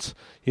someone that,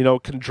 you know,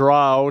 can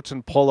draw out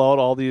and pull out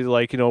all these,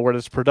 like, you know, whether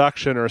it's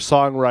production or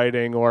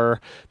songwriting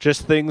or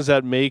just things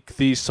that make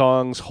these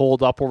songs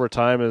hold up over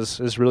time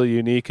is really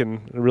unique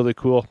and really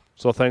cool.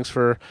 So thanks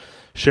for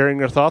sharing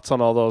your thoughts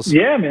on all those.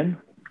 Yeah, man.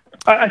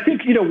 I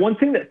think, you know, one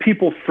thing that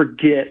people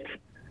forget,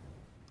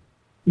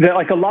 that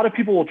like a lot of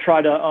people will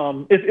try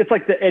to, it's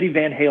like the Eddie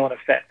Van Halen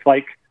effect.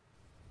 Like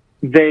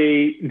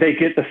they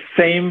get the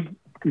same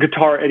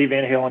guitar Eddie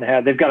Van Halen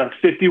had. They've got a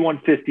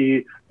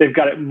 5150. They've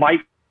got it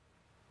mic'd.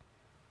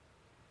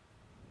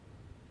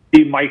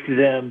 He mic'd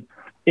them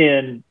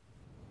in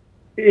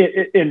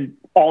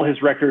all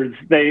his records.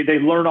 They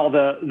learn all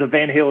the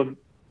Van Halen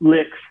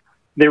licks.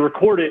 They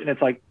record it, and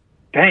it's like,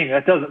 dang,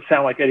 that doesn't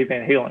sound like Eddie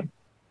Van Halen.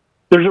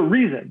 There's a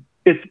reason.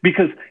 It's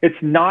because it's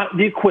not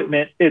the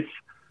equipment. It's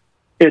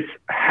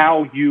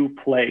how you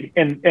play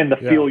and the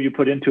feel you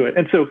put into it.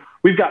 And so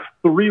we've got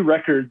 3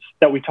 records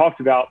that we talked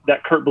about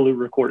that Kurt Ballou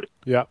recorded.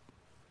 Yeah.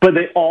 But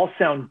they all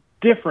sound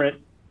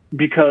different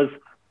because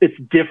it's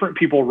different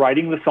people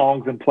writing the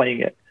songs and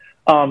playing it.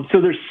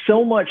 So there's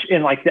so much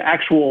in like the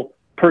actual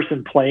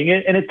person playing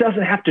it, and it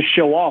doesn't have to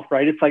show off,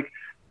 right? It's like,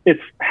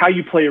 it's how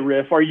you play a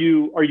riff. Are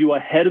you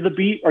ahead of the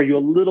beat? Are you a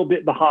little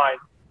bit behind?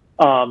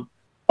 Are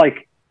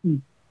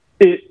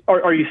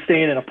you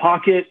staying in a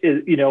pocket?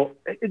 You know,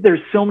 there's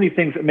so many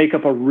things that make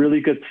up a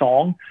really good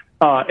song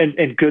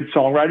and good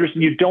songwriters.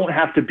 And you don't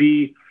have to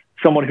be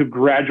someone who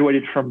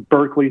graduated from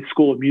Berklee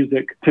School of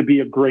Music to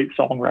be a great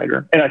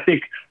songwriter. And I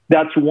think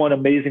that's one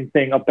amazing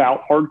thing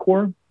about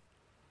hardcore.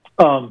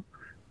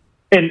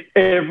 And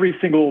every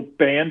single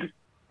band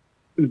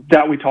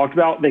that we talked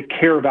about, they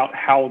care about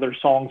how their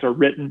songs are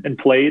written and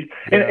played.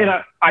 Yeah. And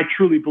I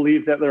truly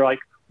believe that they're like,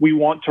 we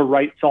want to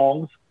write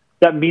songs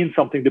that mean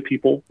something to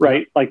people,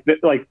 right? Like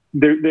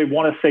they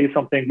want to say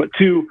something, but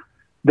 2,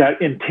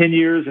 that in 10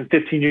 years and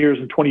 15 years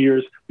and 20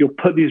 years, you'll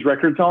put these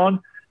records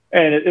on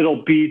and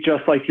it'll be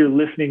just like you're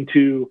listening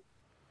to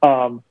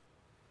the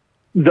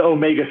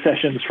Omega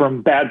sessions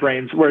from Bad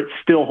Brains, where it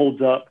still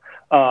holds up,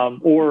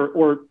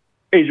 or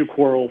Age of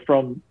Quarrel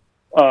from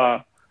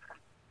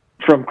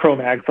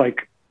Cro-Mags.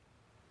 Like,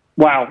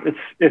 wow,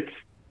 it's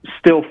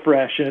still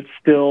fresh and it's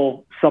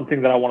still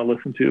something that I want to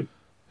listen to.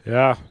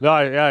 Yeah, no,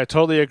 I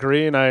totally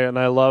agree, and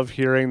I love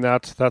hearing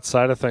that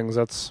side of things.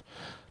 That's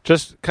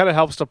just kind of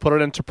helps to put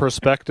it into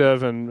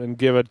perspective and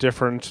give a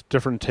different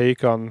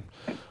take on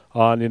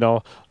you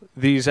know,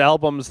 these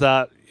albums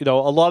that, you know,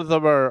 a lot of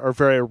them are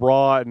very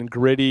raw and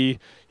gritty.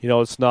 You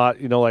know, it's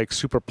not, you know, like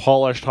super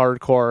polished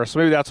hardcore. So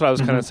maybe that's what I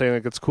was kind of saying.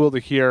 Like, it's cool to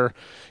hear,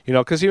 you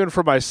know, because even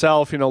for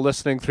myself, you know,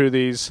 listening through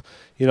these,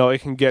 you know, it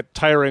can get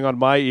tiring on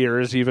my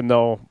ears, even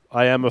though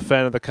I am a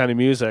fan of the kind of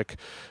music.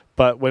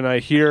 But when I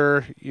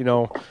hear, you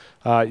know,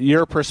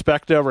 your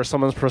perspective or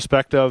someone's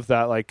perspective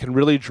that like can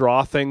really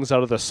draw things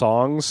out of the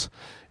songs,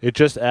 it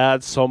just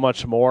adds so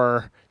much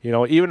more. You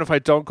know, even if I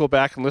don't go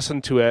back and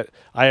listen to it,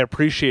 I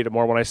appreciate it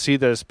more when I see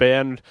this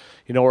band,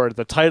 you know, or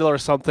the title or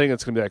something.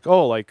 It's going to be like,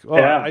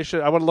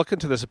 I want to look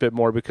into this a bit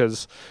more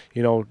because,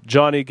 you know,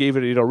 Johnny gave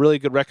it, you know, really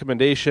good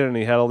recommendation, and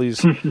he had all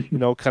these, you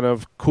know, kind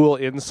of cool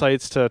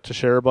insights to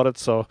share about it.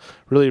 So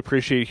really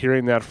appreciate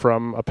hearing that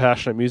from a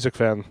passionate music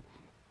fan.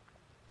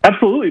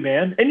 Absolutely,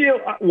 man. And, you know,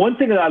 one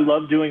thing that I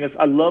love doing is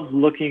I love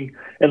looking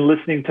and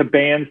listening to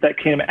bands that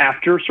came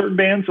after certain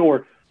bands,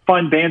 or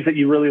find bands that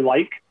you really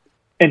like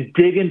and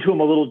dig into them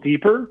a little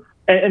deeper.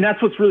 And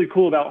that's what's really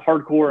cool about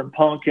hardcore and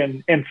punk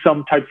and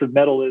some types of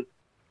metal is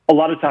a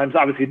lot of times,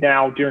 obviously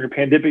now during a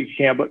pandemic you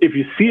can't, but if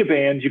you see a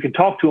band, you can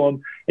talk to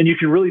them and you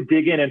can really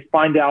dig in and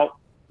find out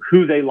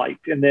who they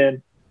liked and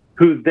then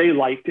who they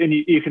liked. And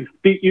you can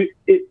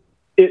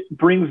it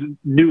brings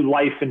new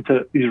life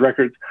into these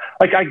records.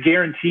 Like, I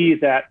guarantee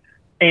that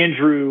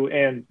Andrew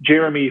and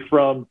Jeremy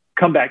from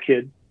Comeback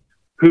Kid,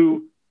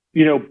 who,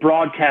 you know,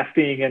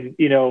 broadcasting and,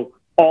 you know,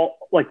 all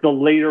like the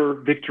later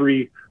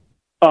Victory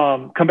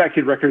Comeback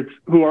Kid records,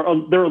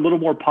 they're a little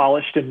more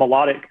polished and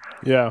melodic.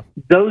 Yeah.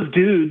 Those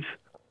dudes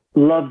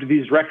loved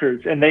these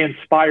records, and they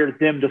inspired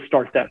them to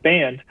start that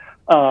band.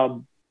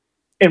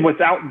 And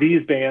without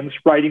these bands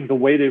writing the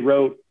way they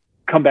wrote,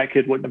 Comeback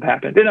Kid wouldn't have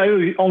happened. And I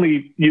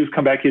only use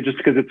Comeback Kid just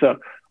because it's a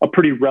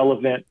pretty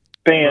relevant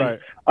band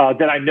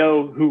that I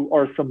know who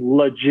are some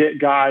legit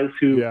guys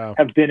who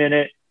have been in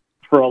it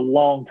for a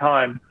long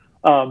time.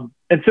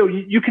 And so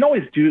you can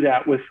always do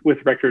that with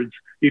records.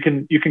 You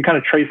can kind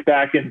of trace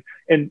back, and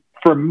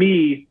for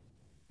me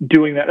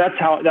doing that, that's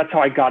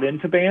how I got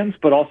into bands,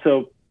 but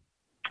also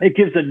it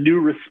gives a new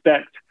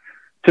respect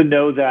to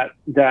know that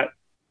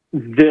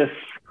this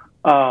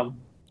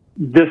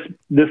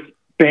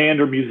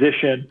band or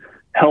musician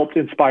helped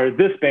inspire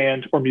this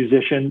band or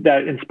musician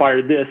that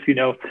inspired this.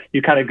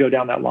 You kind of go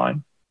down that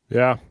line.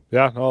 Yeah.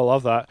 No, I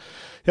love that.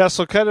 Yeah,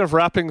 so kind of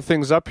wrapping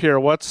things up here,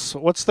 what's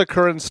the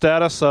current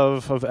status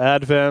of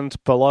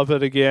Advent,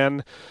 Beloved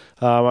again?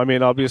 I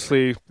mean,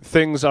 obviously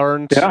things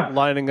aren't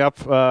lining up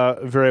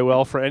very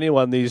well for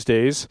anyone these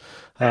days.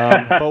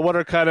 But what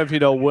are kind of,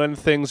 when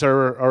things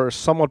are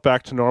somewhat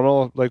back to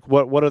normal, like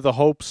what are the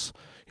hopes,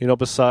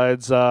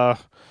 besides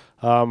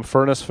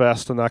Furnace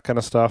Fest and that kind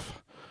of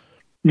stuff?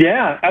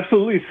 Yeah,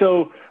 absolutely.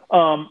 So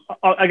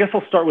I guess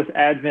I'll start with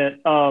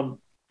Advent.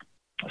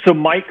 So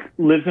Mike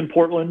lives in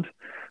Portland.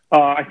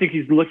 I think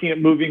he's looking at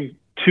moving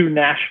to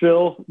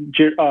Nashville.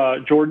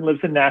 Jordan lives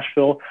in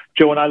Nashville.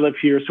 Joe and I live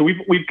here. So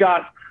we've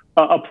got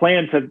a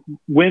plan to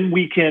when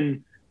we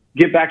can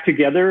get back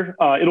together.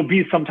 It'll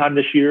be sometime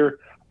this year.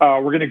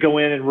 We're going to go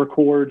in and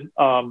record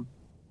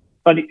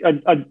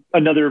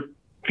another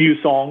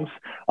few songs.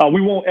 We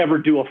won't ever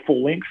do a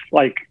full length.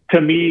 Like, to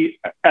me,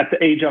 at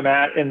the age I'm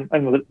at and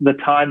the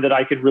time that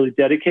I could really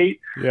dedicate,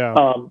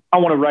 I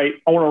want to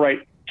write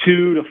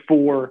 2 to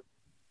 4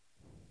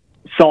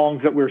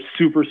 songs that we're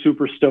super,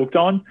 super stoked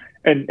on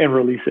and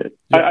release it.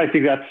 I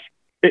think that's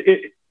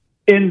it.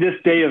 In this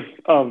day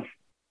of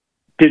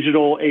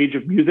digital age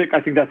of music, I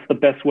think that's the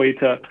best way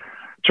to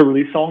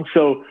release songs.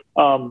 So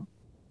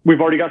we've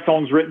already got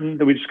songs written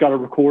that we just got to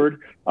record,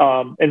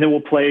 and then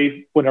we'll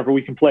play whenever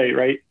we can play,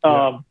 right?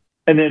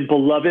 And then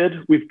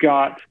Beloved, we've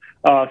got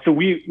so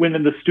we went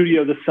in the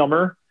studio this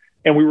summer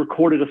and we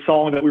recorded a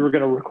song that we were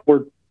going to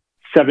record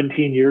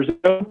 17 years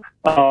ago.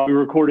 We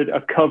recorded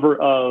a cover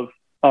of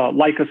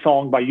Like a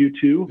Song by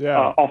U2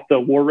 off the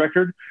War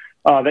record.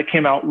 That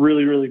came out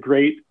really, really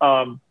great.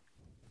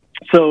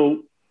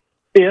 So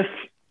if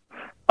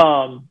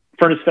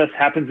Furnace Fest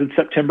happens in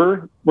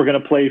September, we're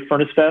going to play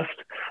Furnace Fest.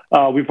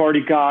 We've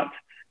already got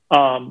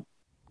a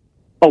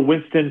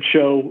Winston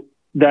show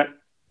that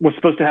was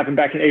supposed to happen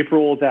back in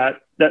April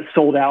that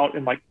sold out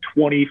in like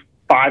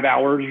 25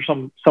 hours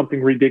or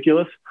something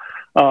ridiculous.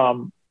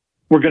 We're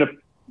going to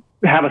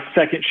have a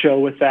second show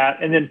with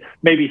that, and then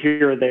maybe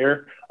here or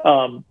there.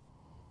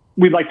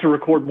 We'd like to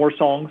record more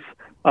songs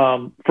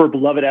for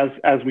Beloved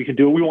as we can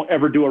do it. We won't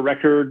ever do a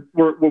record.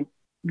 We're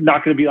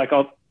not going to be like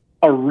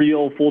a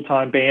real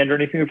full-time band or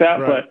anything like that.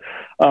 Right.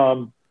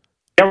 But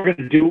we're going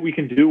to do what we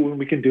can do when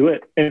we can do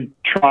it, and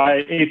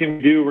try anything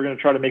we do. We're going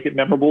to try to make it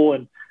memorable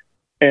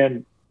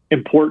and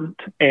important,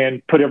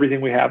 and put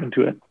everything we have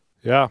into it.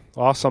 Yeah,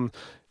 awesome.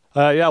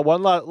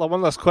 One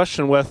last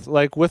question with the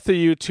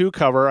U2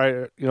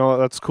 cover.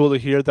 That's cool to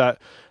hear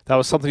that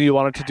was something you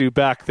wanted to do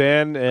back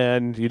then,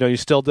 and you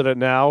still did it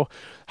now.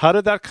 How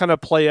did that kind of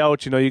play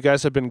out? You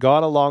guys have been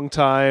gone a long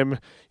time.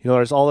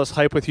 There's all this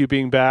hype with you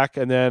being back,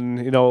 and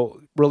then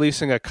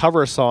releasing a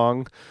cover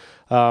song.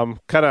 Kind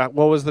of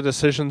what was the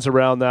decisions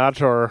around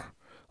that, or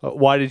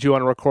why did you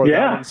want to record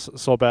that one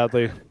so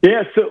badly?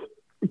 Yeah, so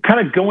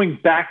kind of going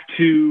back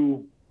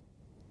to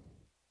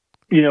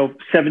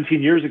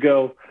 17 years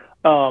ago.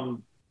 Beloved,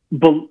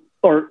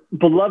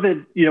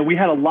 we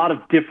had a lot of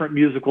different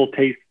musical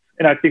tastes,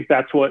 and I think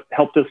that's what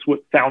helped us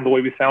sound the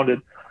way we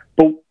sounded.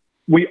 But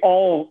we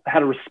all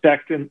had a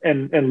respect and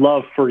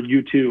love for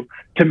U2.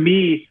 To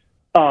me,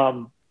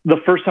 the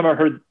first time I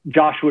heard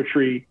Joshua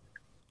Tree,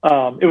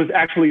 it was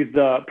actually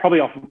probably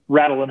off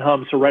Rattle and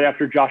Hum. So right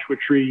after Joshua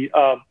Tree,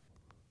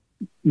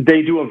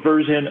 they do a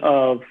version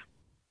of,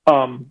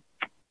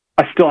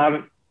 I still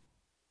haven't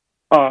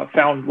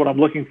found what I'm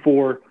looking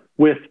for,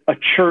 with a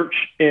church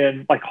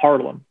in like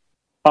Harlem.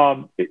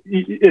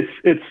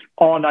 It's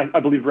on, I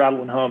believe,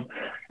 Rattle and Hum.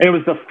 And it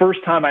was the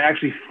first time I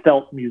actually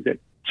felt music.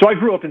 So I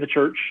grew up in the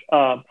church.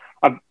 I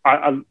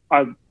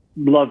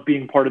love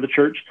being part of the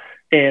church,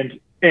 and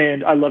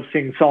I love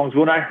singing songs.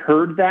 When I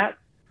heard that,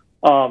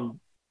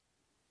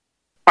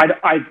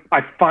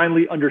 I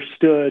finally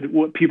understood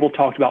what people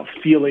talked about,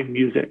 feeling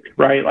music,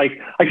 right?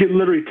 Like it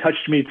literally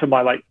touched me to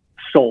my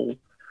soul.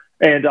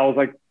 And I was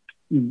like,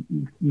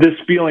 this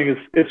feeling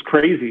is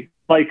crazy.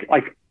 Like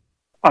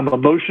I'm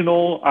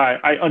emotional.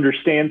 I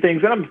understand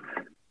things, and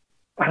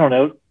I don't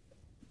know,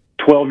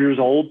 12 years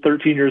old,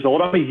 13 years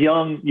old. I'm a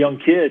young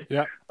kid.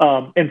 Yeah.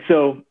 And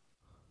so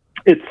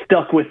it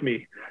stuck with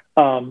me.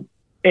 And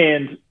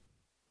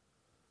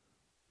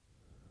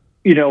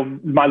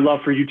my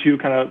love for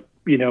U2 kind of,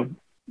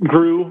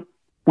 grew.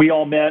 We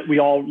all met, we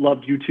all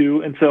loved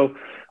U2. And so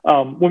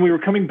when we were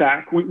coming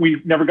back,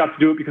 we never got to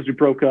do it because we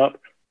broke up.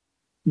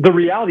 The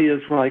reality is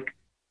we're like,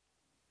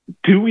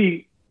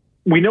 we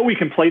know we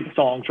can play the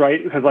songs,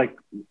 right? Because like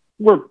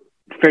we're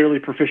fairly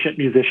proficient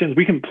musicians.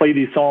 We can play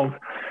these songs,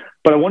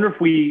 but I wonder if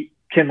we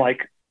can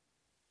like,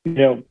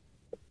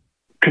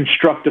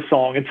 construct a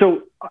song. And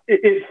so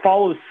it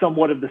follows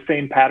somewhat of the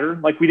same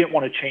pattern. Like we didn't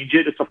want to change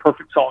it. It's a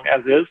perfect song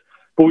as is,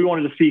 but we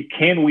wanted to see,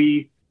 can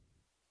we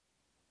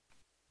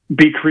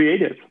be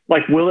creative?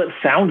 Like, will it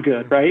sound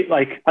good? Right?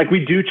 Like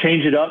we do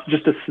change it up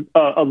just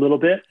a little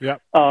bit. Yeah.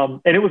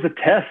 And it was a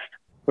test.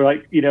 We're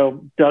like,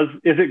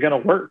 is it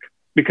going to work?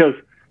 Because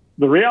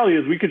the reality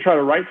is we could try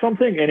to write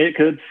something and it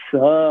could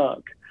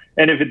suck.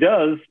 And if it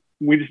does,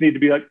 we just need to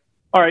be like,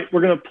 all right,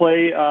 we're going to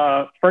play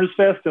Furnace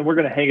Fest and we're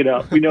going to hang it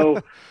up. We know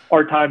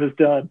our time is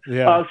done.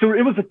 Yeah. So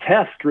it was a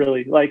test,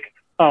 really. Like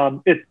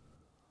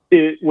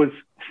it was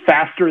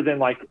faster than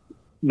like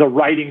the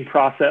writing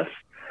process.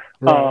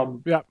 Right.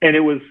 Yeah.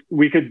 And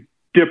we could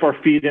dip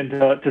our feet into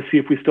to see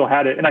if we still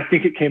had it. And I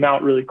think it came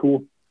out really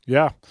cool.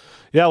 Yeah.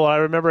 Yeah. Well, I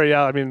remember,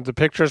 I mean, the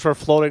pictures were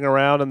floating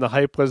around and the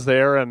hype was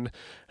there. And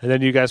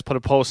then you guys put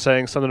a post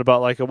saying something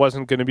about like, it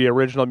wasn't going to be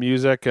original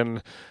music.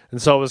 And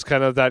so it was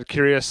kind of that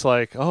curious,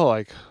 like, oh,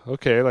 like,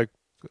 okay, like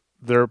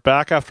they're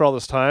back after all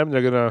this time.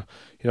 They're going to,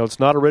 it's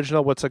not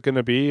original. What's it going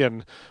to be?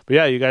 But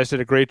yeah, you guys did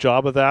a great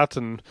job of that.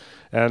 And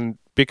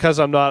because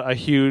I'm not a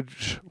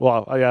huge,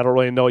 I don't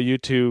really know you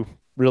two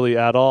really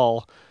at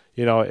all,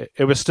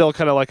 it was still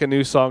kind of like a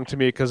new song to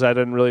me because I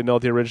didn't really know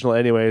the original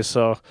anyway.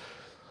 So,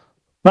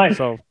 nice.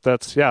 So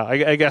that's,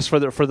 I guess for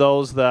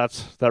those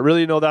that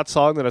really know that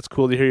song, then it's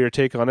cool to hear your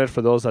take on it.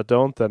 For those that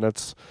don't, then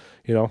it's,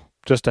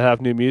 just to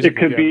have new music. It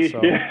could again, be,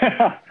 so.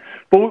 Yeah.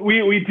 But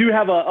we do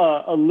have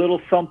a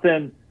little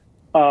something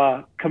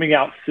coming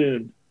out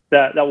soon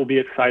that will be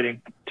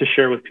exciting to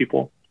share with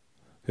people.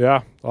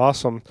 Yeah,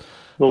 awesome.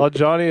 Well,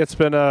 Johnny, it's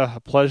been a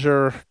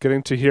pleasure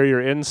getting to hear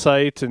your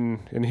insight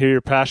and hear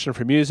your passion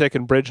for music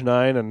and Bridge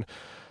 9. And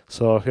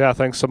so, yeah,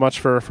 thanks so much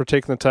for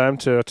taking the time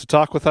to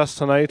talk with us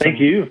tonight. Thank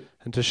you.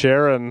 And to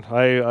share. And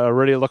I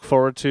really look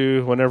forward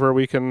to whenever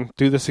we can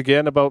do this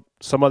again about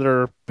some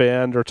other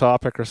band or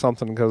topic or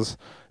something, because,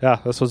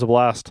 yeah, this was a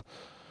blast.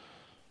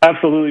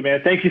 Absolutely,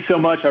 man. Thank you so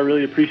much. I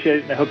really appreciate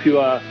it. And I hope you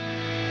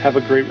have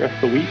a great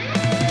rest of the week.